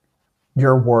with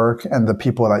your work and the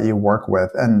people that you work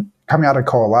with? And coming out of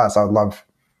Coalesce, I would love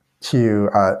to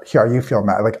hear how you feel,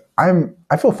 Matt. Like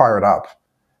I feel fired up,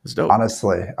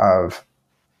 honestly, of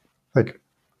like,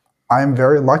 I'm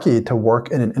very lucky to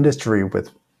work in an industry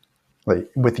with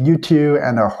you two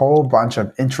and a whole bunch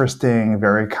of interesting,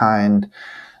 very kind,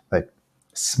 like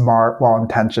smart,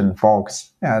 well-intentioned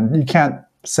folks. And you can't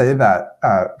say that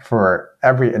for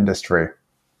every industry.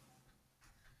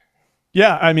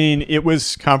 Yeah, I mean,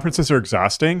 conferences are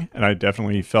exhausting, and I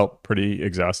definitely felt pretty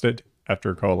exhausted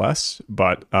after Coalesce,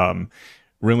 but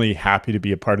really happy to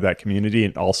be a part of that community,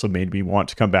 and also made me want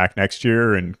to come back next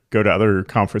year and go to other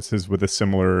conferences with a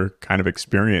similar kind of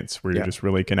experience where you're just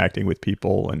really connecting with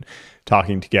people and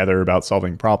talking together about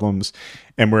solving problems.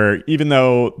 And where even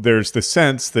though there's the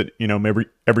sense that, maybe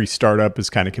every startup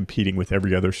is kind of competing with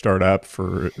every other startup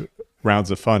for rounds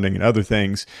of funding and other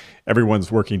things,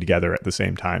 everyone's working together at the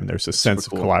same time. There's a sense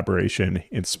of collaboration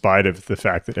in spite of the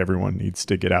fact that everyone needs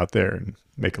to get out there and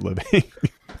make a living.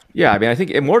 Yeah, I mean, I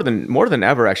think more than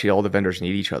ever, actually, all the vendors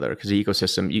need each other, because the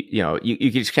ecosystem,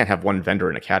 you just can't have one vendor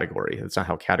in a category. That's not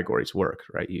how categories work,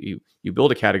 right? You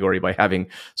build a category by having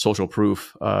social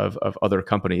proof of other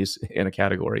companies in a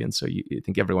category, and so you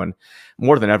think everyone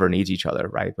more than ever needs each other,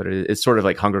 right? But it's sort of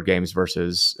like Hunger Games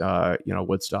versus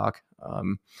Woodstock,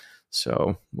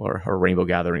 or Rainbow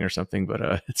Gathering or something.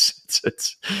 But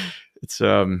it's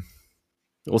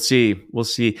We'll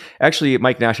see. Actually,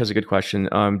 Mike Nash has a good question.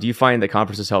 Do you find that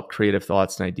conferences help creative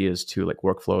thoughts and ideas too, like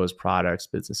workflows, products,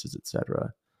 businesses,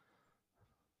 etc.?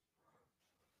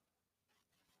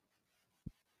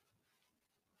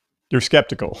 You're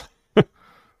skeptical.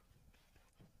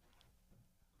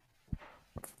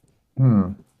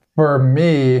 For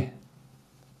me,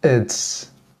 I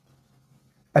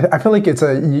feel like it's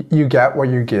a you get what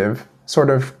you give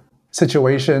sort of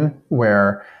situation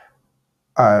where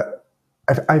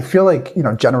I feel like,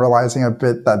 generalizing a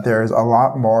bit, that there's a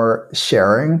lot more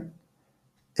sharing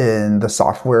in the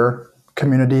software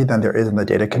community than there is in the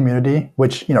data community,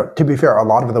 which, to be fair, a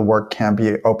lot of the work can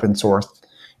be open sourced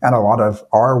and a lot of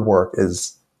our work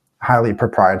is highly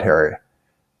proprietary,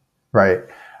 right?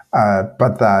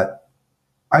 But that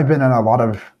I've been in a lot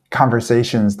of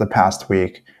conversations the past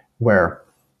week where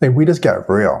we just get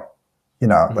real,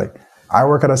 like I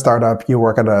work at a startup, you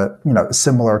work at a,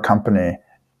 similar company,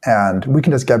 and we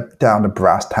can just get down to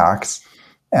brass tacks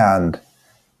And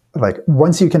like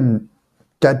once you can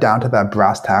get down to that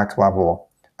brass tack level,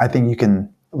 I think you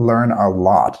can learn a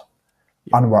lot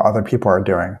on what other people are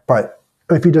doing. But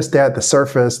if you just stay at the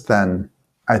surface, then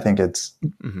I think it's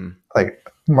like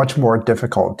much more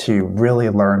difficult to really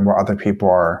learn what other people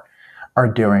are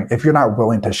doing if you're not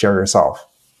willing to share yourself.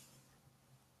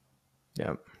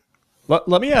 Yeah.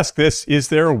 Let me ask this. Is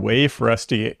there a way for us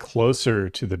to get closer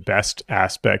to the best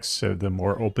aspects of the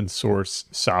more open source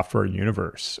software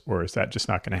universe? Or is that just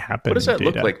not going to happen? What does that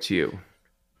look like to you?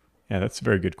 Yeah, that's a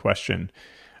very good question.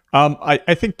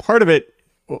 I think part of it,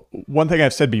 one thing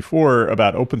I've said before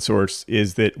about open source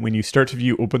is that when you start to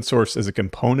view open source as a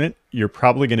component, you're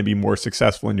probably going to be more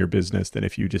successful in your business than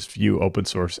if you just view open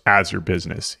source as your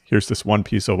business. Here's this one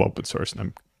piece of open source and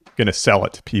I'm going to sell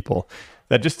it to people.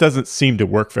 That just doesn't seem to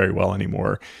work very well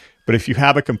anymore. But if you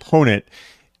have a component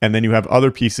and then you have other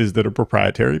pieces that are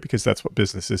proprietary, because that's what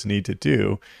businesses need to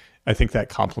do, I think that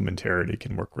complementarity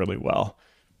can work really well.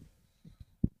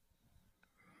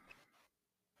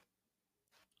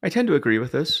 I tend to agree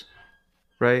with this,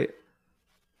 right?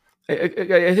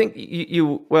 I think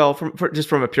you well, just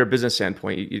from a pure business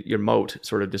standpoint, your moat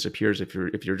sort of disappears if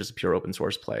you're just a pure open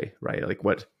source play, right? Like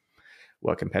what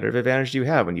competitive advantage do you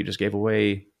have when you just gave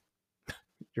away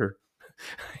your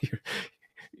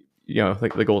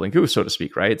like the golden goose, so to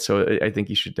speak, right? So I think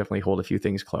you should definitely hold a few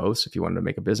things close if you wanted to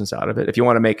make a business out of it. If you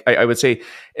want to make, I would say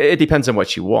it depends on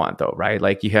what you want, though, right?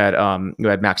 Like you had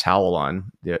Max Howell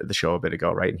on the show a bit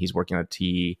ago, right? And he's working on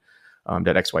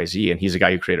DEWCon, and he's a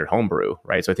guy who created Homebrew,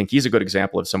 right? So I think he's a good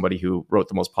example of somebody who wrote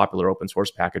the most popular open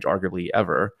source package, arguably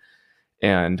ever,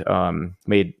 and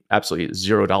made absolutely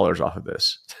 $0 off of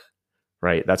this,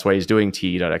 right? That's why he's doing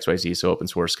T.XYZ, so open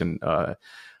source can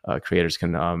creators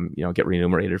can get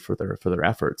remunerated for their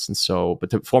efforts. And so, but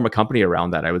to form a company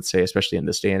around that, I would say, especially in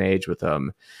this day and age with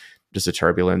just the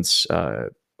turbulence,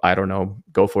 I don't know,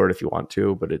 go for it if you want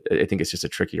to, but I think it's just a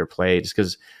trickier play, just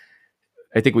because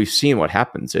I think we've seen what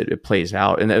happens. It plays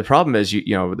out, and the problem is,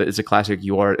 it's a classic.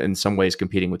 You are in some ways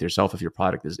competing with yourself if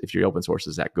if your open source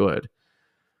is that good,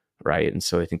 right? And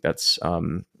so I think that's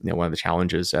one of the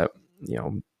challenges that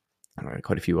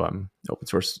quite a few open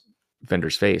source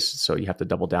vendors face. So you have to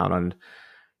double down on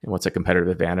what's a competitive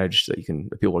advantage that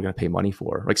people are going to pay money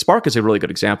for. Like Spark is a really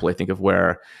good example, I think, of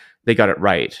where they got it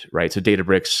right? So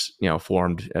Databricks,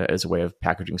 formed as a way of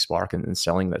packaging Spark and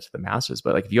selling that to the masses.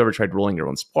 But like, if you ever tried rolling your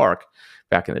own Spark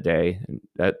back in the day,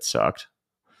 that sucked.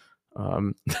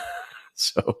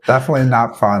 So definitely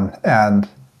not fun. And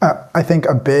I think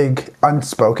a big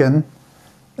unspoken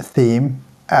theme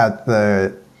at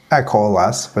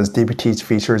Coalesce was DBT's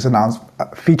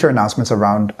feature announcements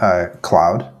around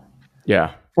cloud.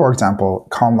 Yeah. For example,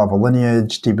 column level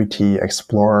lineage, DBT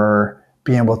Explorer,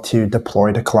 being able to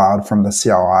deploy to cloud from the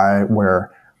CLI,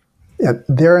 where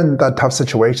they're in that tough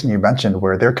situation you mentioned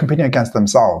where they're competing against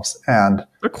themselves. And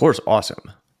their core is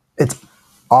awesome. It's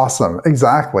awesome.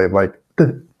 Exactly. Like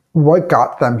what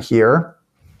got them here,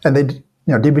 and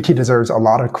DBT deserves a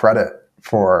lot of credit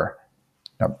for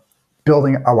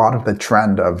building a lot of the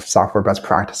trend of software best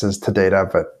practices to data.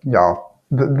 But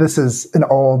this is an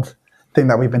old thing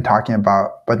that we've been talking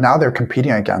about, but now they're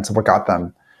competing against what got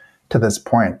them to this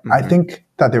point. Mm-hmm. I think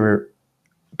that they were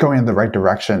going in the right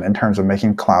direction in terms of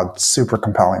making cloud super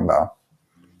compelling, though.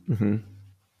 Mm-hmm.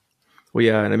 Well,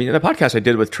 yeah. And I mean, the podcast I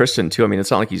did with Tristan too, I mean,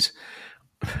 it's not like he's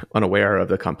unaware of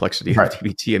the complexity of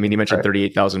DBT. I mean, he mentioned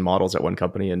 38,000 models at one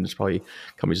company, and there's probably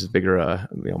companies with bigger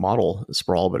model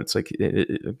sprawl, but it's like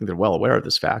they're well aware of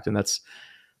this fact, and that's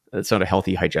not a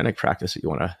healthy hygienic practice that you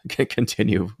want to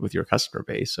continue with your customer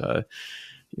base. So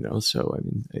I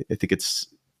mean, I think it's.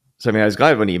 So I mean, I was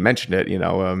glad when he mentioned it,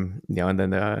 and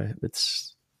then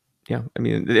it's, I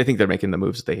mean, I think they're making the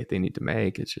moves they need to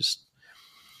make. It's just.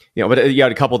 But you got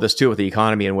to couple this too with the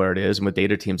economy and where it is, and with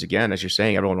data teams again, as you're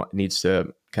saying, everyone needs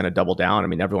to kind of double down. I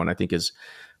mean, everyone I think is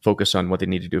focused on what they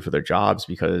need to do for their jobs,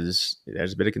 because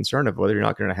there's a bit of concern of whether you're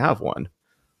not going to have one.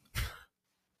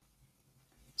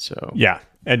 So yeah,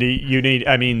 and you need.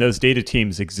 I mean, those data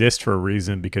teams exist for a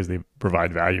reason because they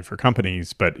provide value for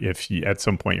companies. But if at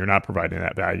some point you're not providing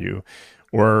that value,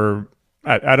 or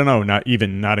I don't know, not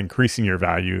increasing your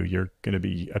value, you're going to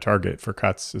be a target for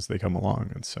cuts as they come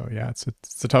along. And so, yeah, it's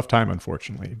a tough time,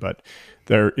 unfortunately, but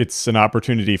it's an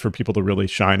opportunity for people to really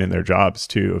shine in their jobs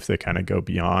too, if they kind of go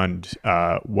beyond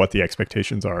what the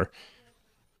expectations are.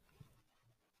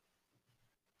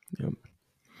 Yep.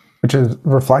 Which is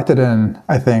reflected in,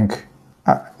 I think,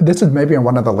 this is maybe in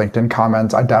one of the LinkedIn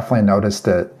comments. I definitely noticed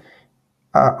it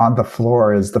on the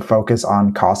floor, is the focus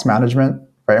on cost management.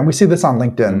 Right? And we see this on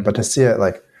LinkedIn, but to see it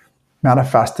like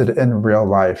manifested in real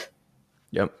life,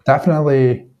 Yep.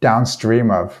 Definitely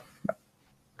downstream of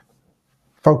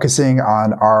focusing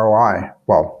on ROI.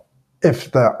 Well,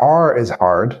 if the R is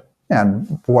hard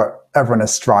and what everyone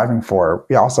is striving for,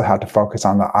 we also have to focus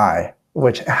on the I,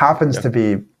 which happens to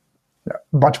be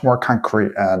much more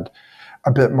concrete and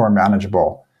a bit more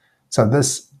manageable. So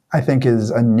this, I think, is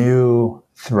a new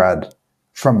thread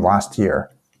from last year.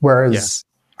 Whereas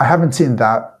I haven't seen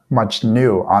that much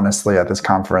new, honestly, at this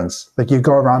conference. Like you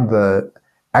go around the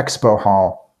expo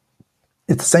hall,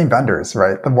 it's the same vendors,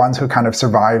 right? The ones who kind of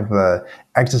survived the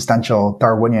existential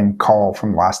Darwinian call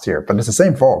from last year, but it's the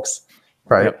same folks,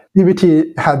 right? Yep.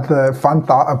 DBT had the fun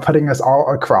thought of putting us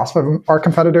all across from our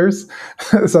competitors.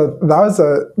 So that was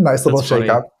a nice little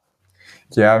shakeup.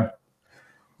 Yeah.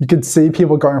 You could see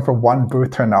people going from one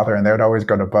booth to another, and they would always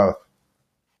go to both.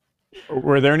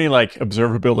 Were there any like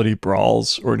observability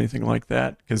brawls or anything like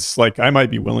that? Because like I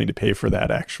might be willing to pay for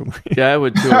that actually. Yeah, I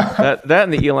would too. that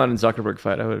and the Elon and Zuckerberg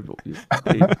fight, I would be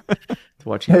to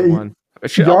watch either one. I'll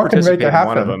participate in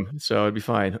one of them, so it'd be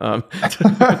fine.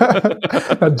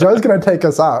 Joe's gonna take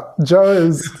us out. Joe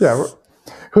is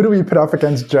Who do we put up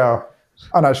against Joe?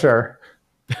 I'm not sure.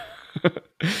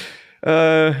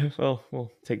 Well,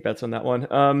 we'll take bets on that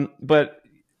one. But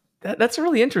that's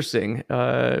really interesting.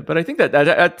 But I think that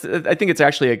I think it's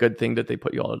actually a good thing that they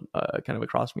put you all kind of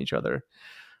across from each other.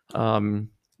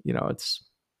 It's.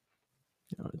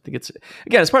 I think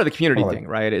it's part of the community thing,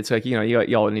 right? It's like you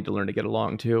all need to learn to get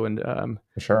along too, and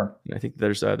for sure. I think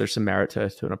there's some merit to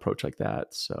an approach like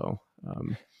that. So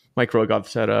Mike Rogoff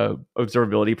said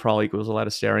observability probably equals a lot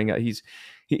of staring at. He's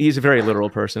a very literal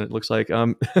person, it looks like.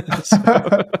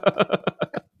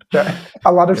 Yeah,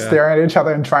 a lot of staring at each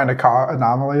other and trying to call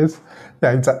anomalies.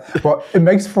 Yeah, exactly. Well, it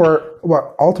makes for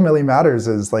what ultimately matters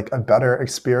is like a better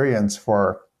experience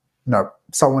for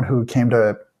someone who came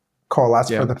to Coalesce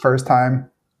for the first time,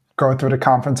 go through the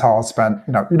conference hall,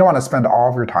 you don't want to spend all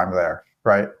of your time there,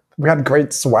 right? We had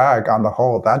great swag on the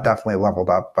whole. That definitely leveled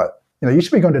up, but you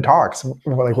should be going to talks.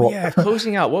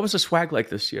 Closing out. What was the swag like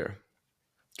this year?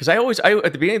 Because I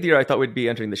at the beginning of the year, I thought we'd be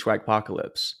entering the swag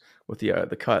apocalypse with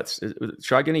the cuts. Is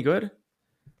swag any good?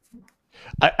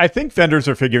 I think vendors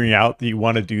are figuring out that you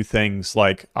want to do things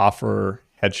like offer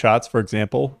headshots, for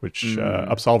example, which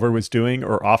Upsolver was doing,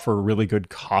 or offer really good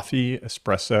coffee,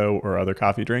 espresso, or other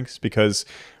coffee drinks. Because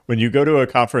when you go to a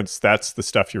conference, that's the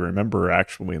stuff you remember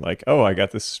actually. Like, oh, I got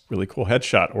this really cool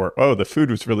headshot, or oh, the food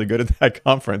was really good at that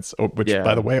conference, which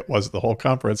by the way, it was the whole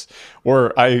conference.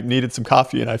 Or I needed some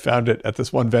coffee and I found it at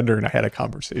this one vendor and I had a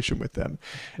conversation with them.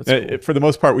 Cool. For the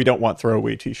most part, we don't want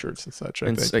throwaway t-shirts and such.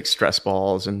 I think. Like stress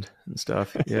balls and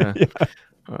stuff. Yeah.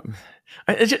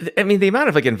 I mean, the amount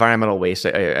of like environmental waste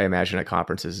I imagine at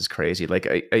conferences is crazy. Like,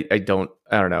 I don't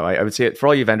know. I would say it for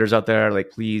all you vendors out there,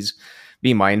 like, please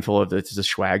be mindful of the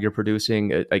swag you're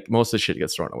producing. Like most of the shit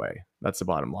gets thrown away. That's the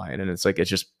bottom line. And it's like,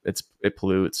 it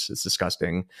pollutes. It's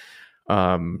disgusting.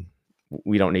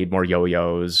 We don't need more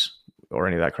yo-yos or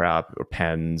any of that crap, or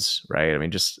pens, right? I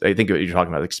mean, I think you're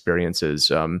talking about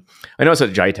experiences. I know it's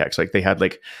at Gitex, like they had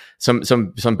like some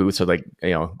booths of like,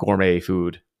 gourmet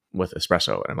food with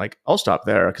espresso, and I'm like, I'll stop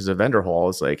there because the vendor hall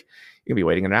is like, you're gonna be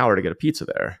waiting an hour to get a pizza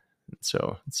there,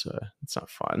 so it's not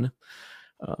fun.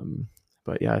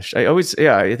 But yeah,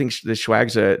 I think the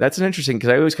swag's that's an interesting, because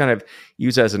I always kind of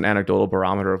use it as an anecdotal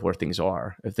barometer of where things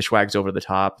are. If the swag's over the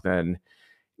top, then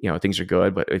things are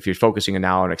good. But if you're focusing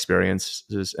now on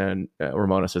experiences, and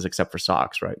Ramona says except for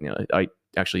socks, right? I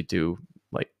actually do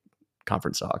like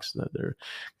conference socks. They're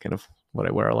kind of what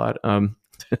I wear a lot.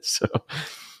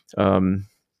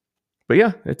 But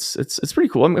yeah, it's pretty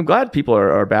cool. I'm glad people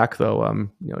are back though.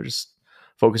 Just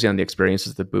focusing on the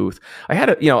experiences at the booth. I had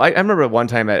I remember one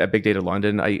time at Big Data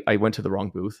London, I went to the wrong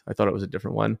booth. I thought it was a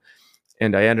different one,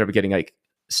 and I ended up getting like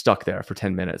stuck there for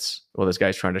 10 minutes while this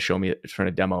guy's trying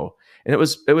to demo, and it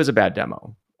was a bad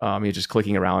demo. He was just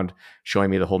clicking around,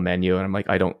 showing me the whole menu, and I'm like,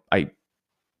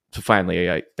 so finally,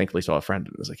 I thankfully saw a friend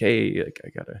and was like, "Hey, like, I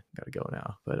gotta go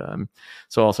now." But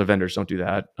so also vendors don't do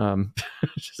that.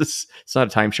 It's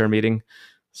not a timeshare meeting,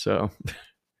 so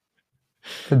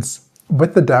it's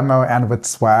with the demo and with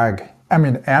swag. I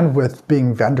mean, and with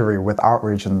being vendory with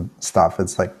outreach and stuff.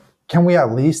 It's like, can we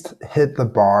at least hit the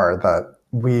bar that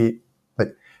we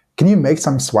like? Can you make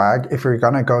some swag if you're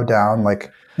gonna go down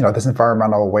like this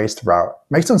environmental waste route?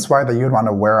 Make some swag that you'd want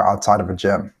to wear outside of a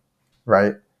gym,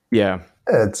 right? Yeah.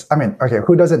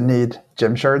 Who doesn't need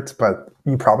gym shirts? But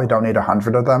you probably don't need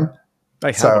 100 of them.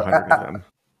 I have 100 of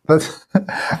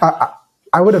them.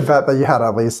 I would have bet that you had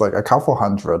at least like a couple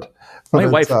hundred. My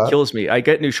wife kills me. I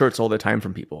get new shirts all the time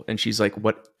from people, and she's like,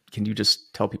 "What? Can you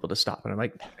just tell people to stop?" And I'm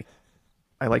like,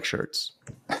 I like shirts.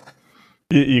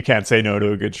 You can't say no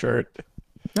to a good shirt.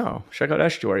 No, check out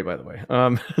Estuary, by the way.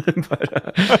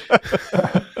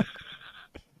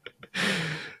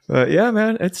 But yeah,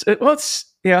 man,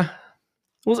 yeah.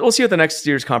 We'll see what the next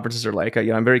year's conferences are like.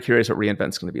 I'm very curious what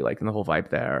reInvent's going to be like and the whole vibe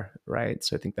there, right?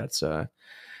 So I think that's going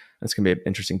to be an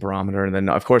interesting barometer. And then,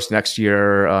 of course, next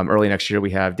year, early next year,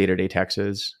 we have Data Day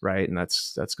Texas, right? And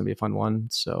that's going to be a fun one.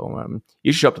 So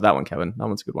you should show up to that one, Kevin. That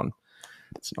one's a good one.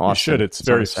 It's awesome. You should. It's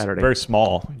very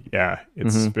small. Yeah,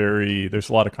 it's very. There's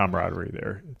a lot of camaraderie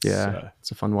there.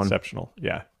 It's a fun one. Exceptional.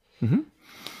 Yeah. Mm-hmm.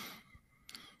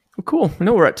 Well, cool. I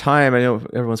know we're at time. I know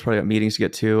everyone's probably got meetings to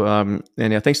get to. And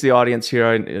yeah, thanks to the audience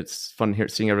here. It's fun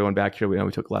seeing everyone back here.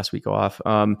 We took last week off.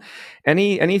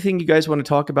 Anything you guys want to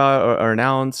talk about or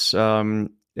announce?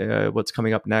 What's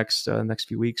coming up next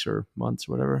few weeks or months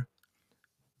or whatever?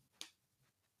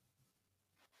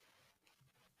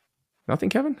 Nothing,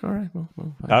 Kevin? All right. Well,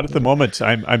 not at the moment.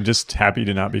 I'm just happy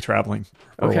to not be traveling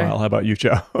for a while. How about you,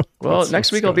 Joe? Well,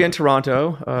 next week I'll be in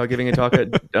Toronto, giving a talk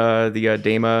at the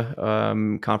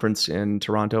DEMA conference in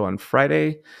Toronto on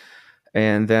Friday.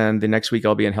 And then the next week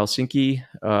I'll be in Helsinki,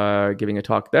 giving a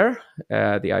talk there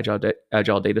at the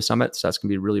Agile Data Summit. So that's going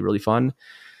to be really, really fun.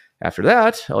 After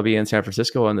that, I'll be in San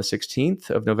Francisco on the 16th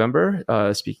of November,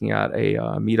 speaking at a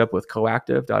meetup with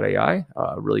Coactive.ai,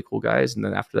 really cool guys. And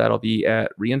then after that, I'll be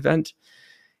at reInvent.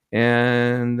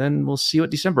 And then we'll see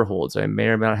what December holds. I may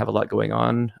or may not have a lot going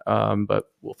on, but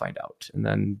we'll find out. And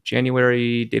then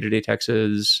January, Data Day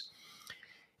Texas.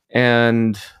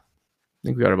 And I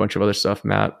think we got a bunch of other stuff,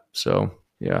 Matt. So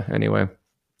yeah, anyway,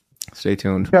 stay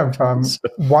tuned. We have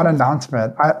one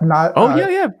announcement.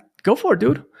 Yeah. Go for it,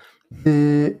 dude.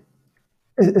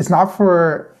 It's not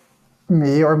for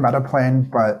me or Metaplane,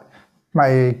 but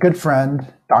my good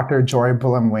friend, Dr. Joy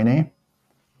Buolamwini,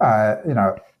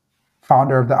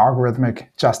 founder of the Algorithmic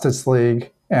Justice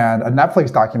League and a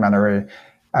Netflix documentary,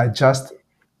 just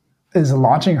is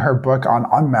launching her book on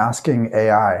unmasking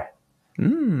AI.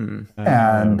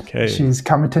 And she's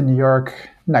coming to New York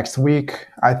next week.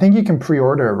 I think you can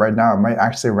pre-order it right now. It might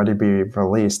actually already be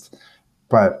released.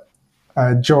 But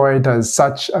Joy does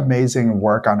such amazing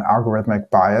work on algorithmic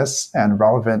bias and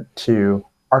relevant to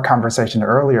our conversation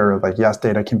earlier. Like, yes,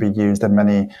 data can be used in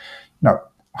many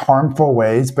harmful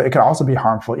ways, but it can also be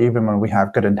harmful even when we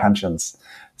have good intentions.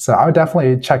 So I would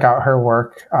definitely check out her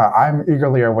work. I'm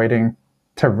eagerly awaiting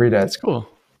to read it. That's cool.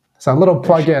 So a little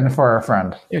plug-in for our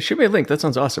friend. Yeah, shoot me a link. That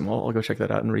sounds awesome. I'll go check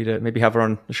that out and read it. Maybe have her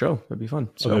on the show. That'd be fun.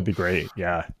 So that'd be great.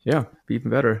 Yeah. Yeah, be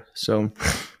even better. So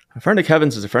a friend of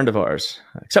Kevin's is a friend of ours,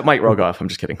 except Mike Rogoff. I'm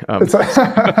just kidding.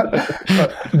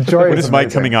 Joy when is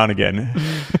Mike coming on again?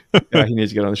 Yeah, he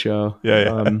needs to get on the show.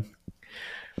 Yeah.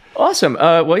 Awesome.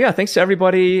 Well, yeah, thanks to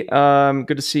everybody.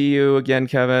 Good to see you again,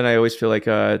 Kevin. I always feel like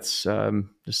it's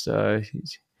just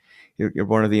you're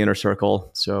born of the inner circle,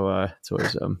 so it's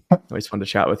always fun to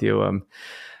chat with you.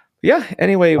 Yeah.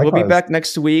 Anyway, Likewise. We'll be back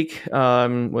next week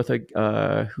with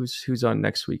who's on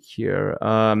next week here.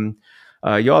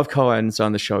 Yoav Cohen's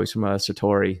on the show. He's from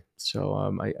Satori, so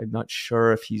I'm not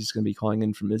sure if he's going to be calling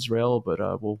in from Israel, but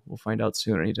we'll find out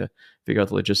soon. I need to figure out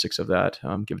the logistics of that,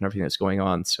 given everything that's going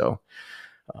on. So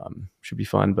should be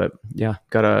fun. But yeah,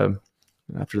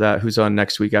 after that, who's on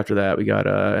next week? After that, we got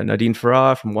Nadine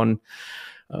Farah from One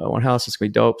House. It's gonna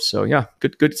be dope. So yeah,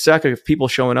 good stack of people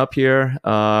showing up here.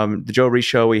 The Joe Reese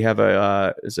show, we have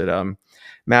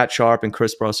Matt Sharp and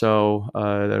Chris Brosso.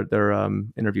 Their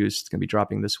interviews is gonna be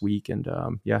dropping this week, and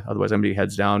otherwise everybody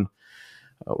heads down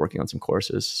working on some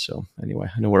courses. So anyway,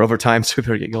 I know we're over time, so we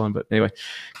better get going. But anyway,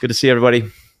 good to see everybody.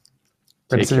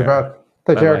 Good to see you both.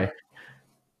 Take care.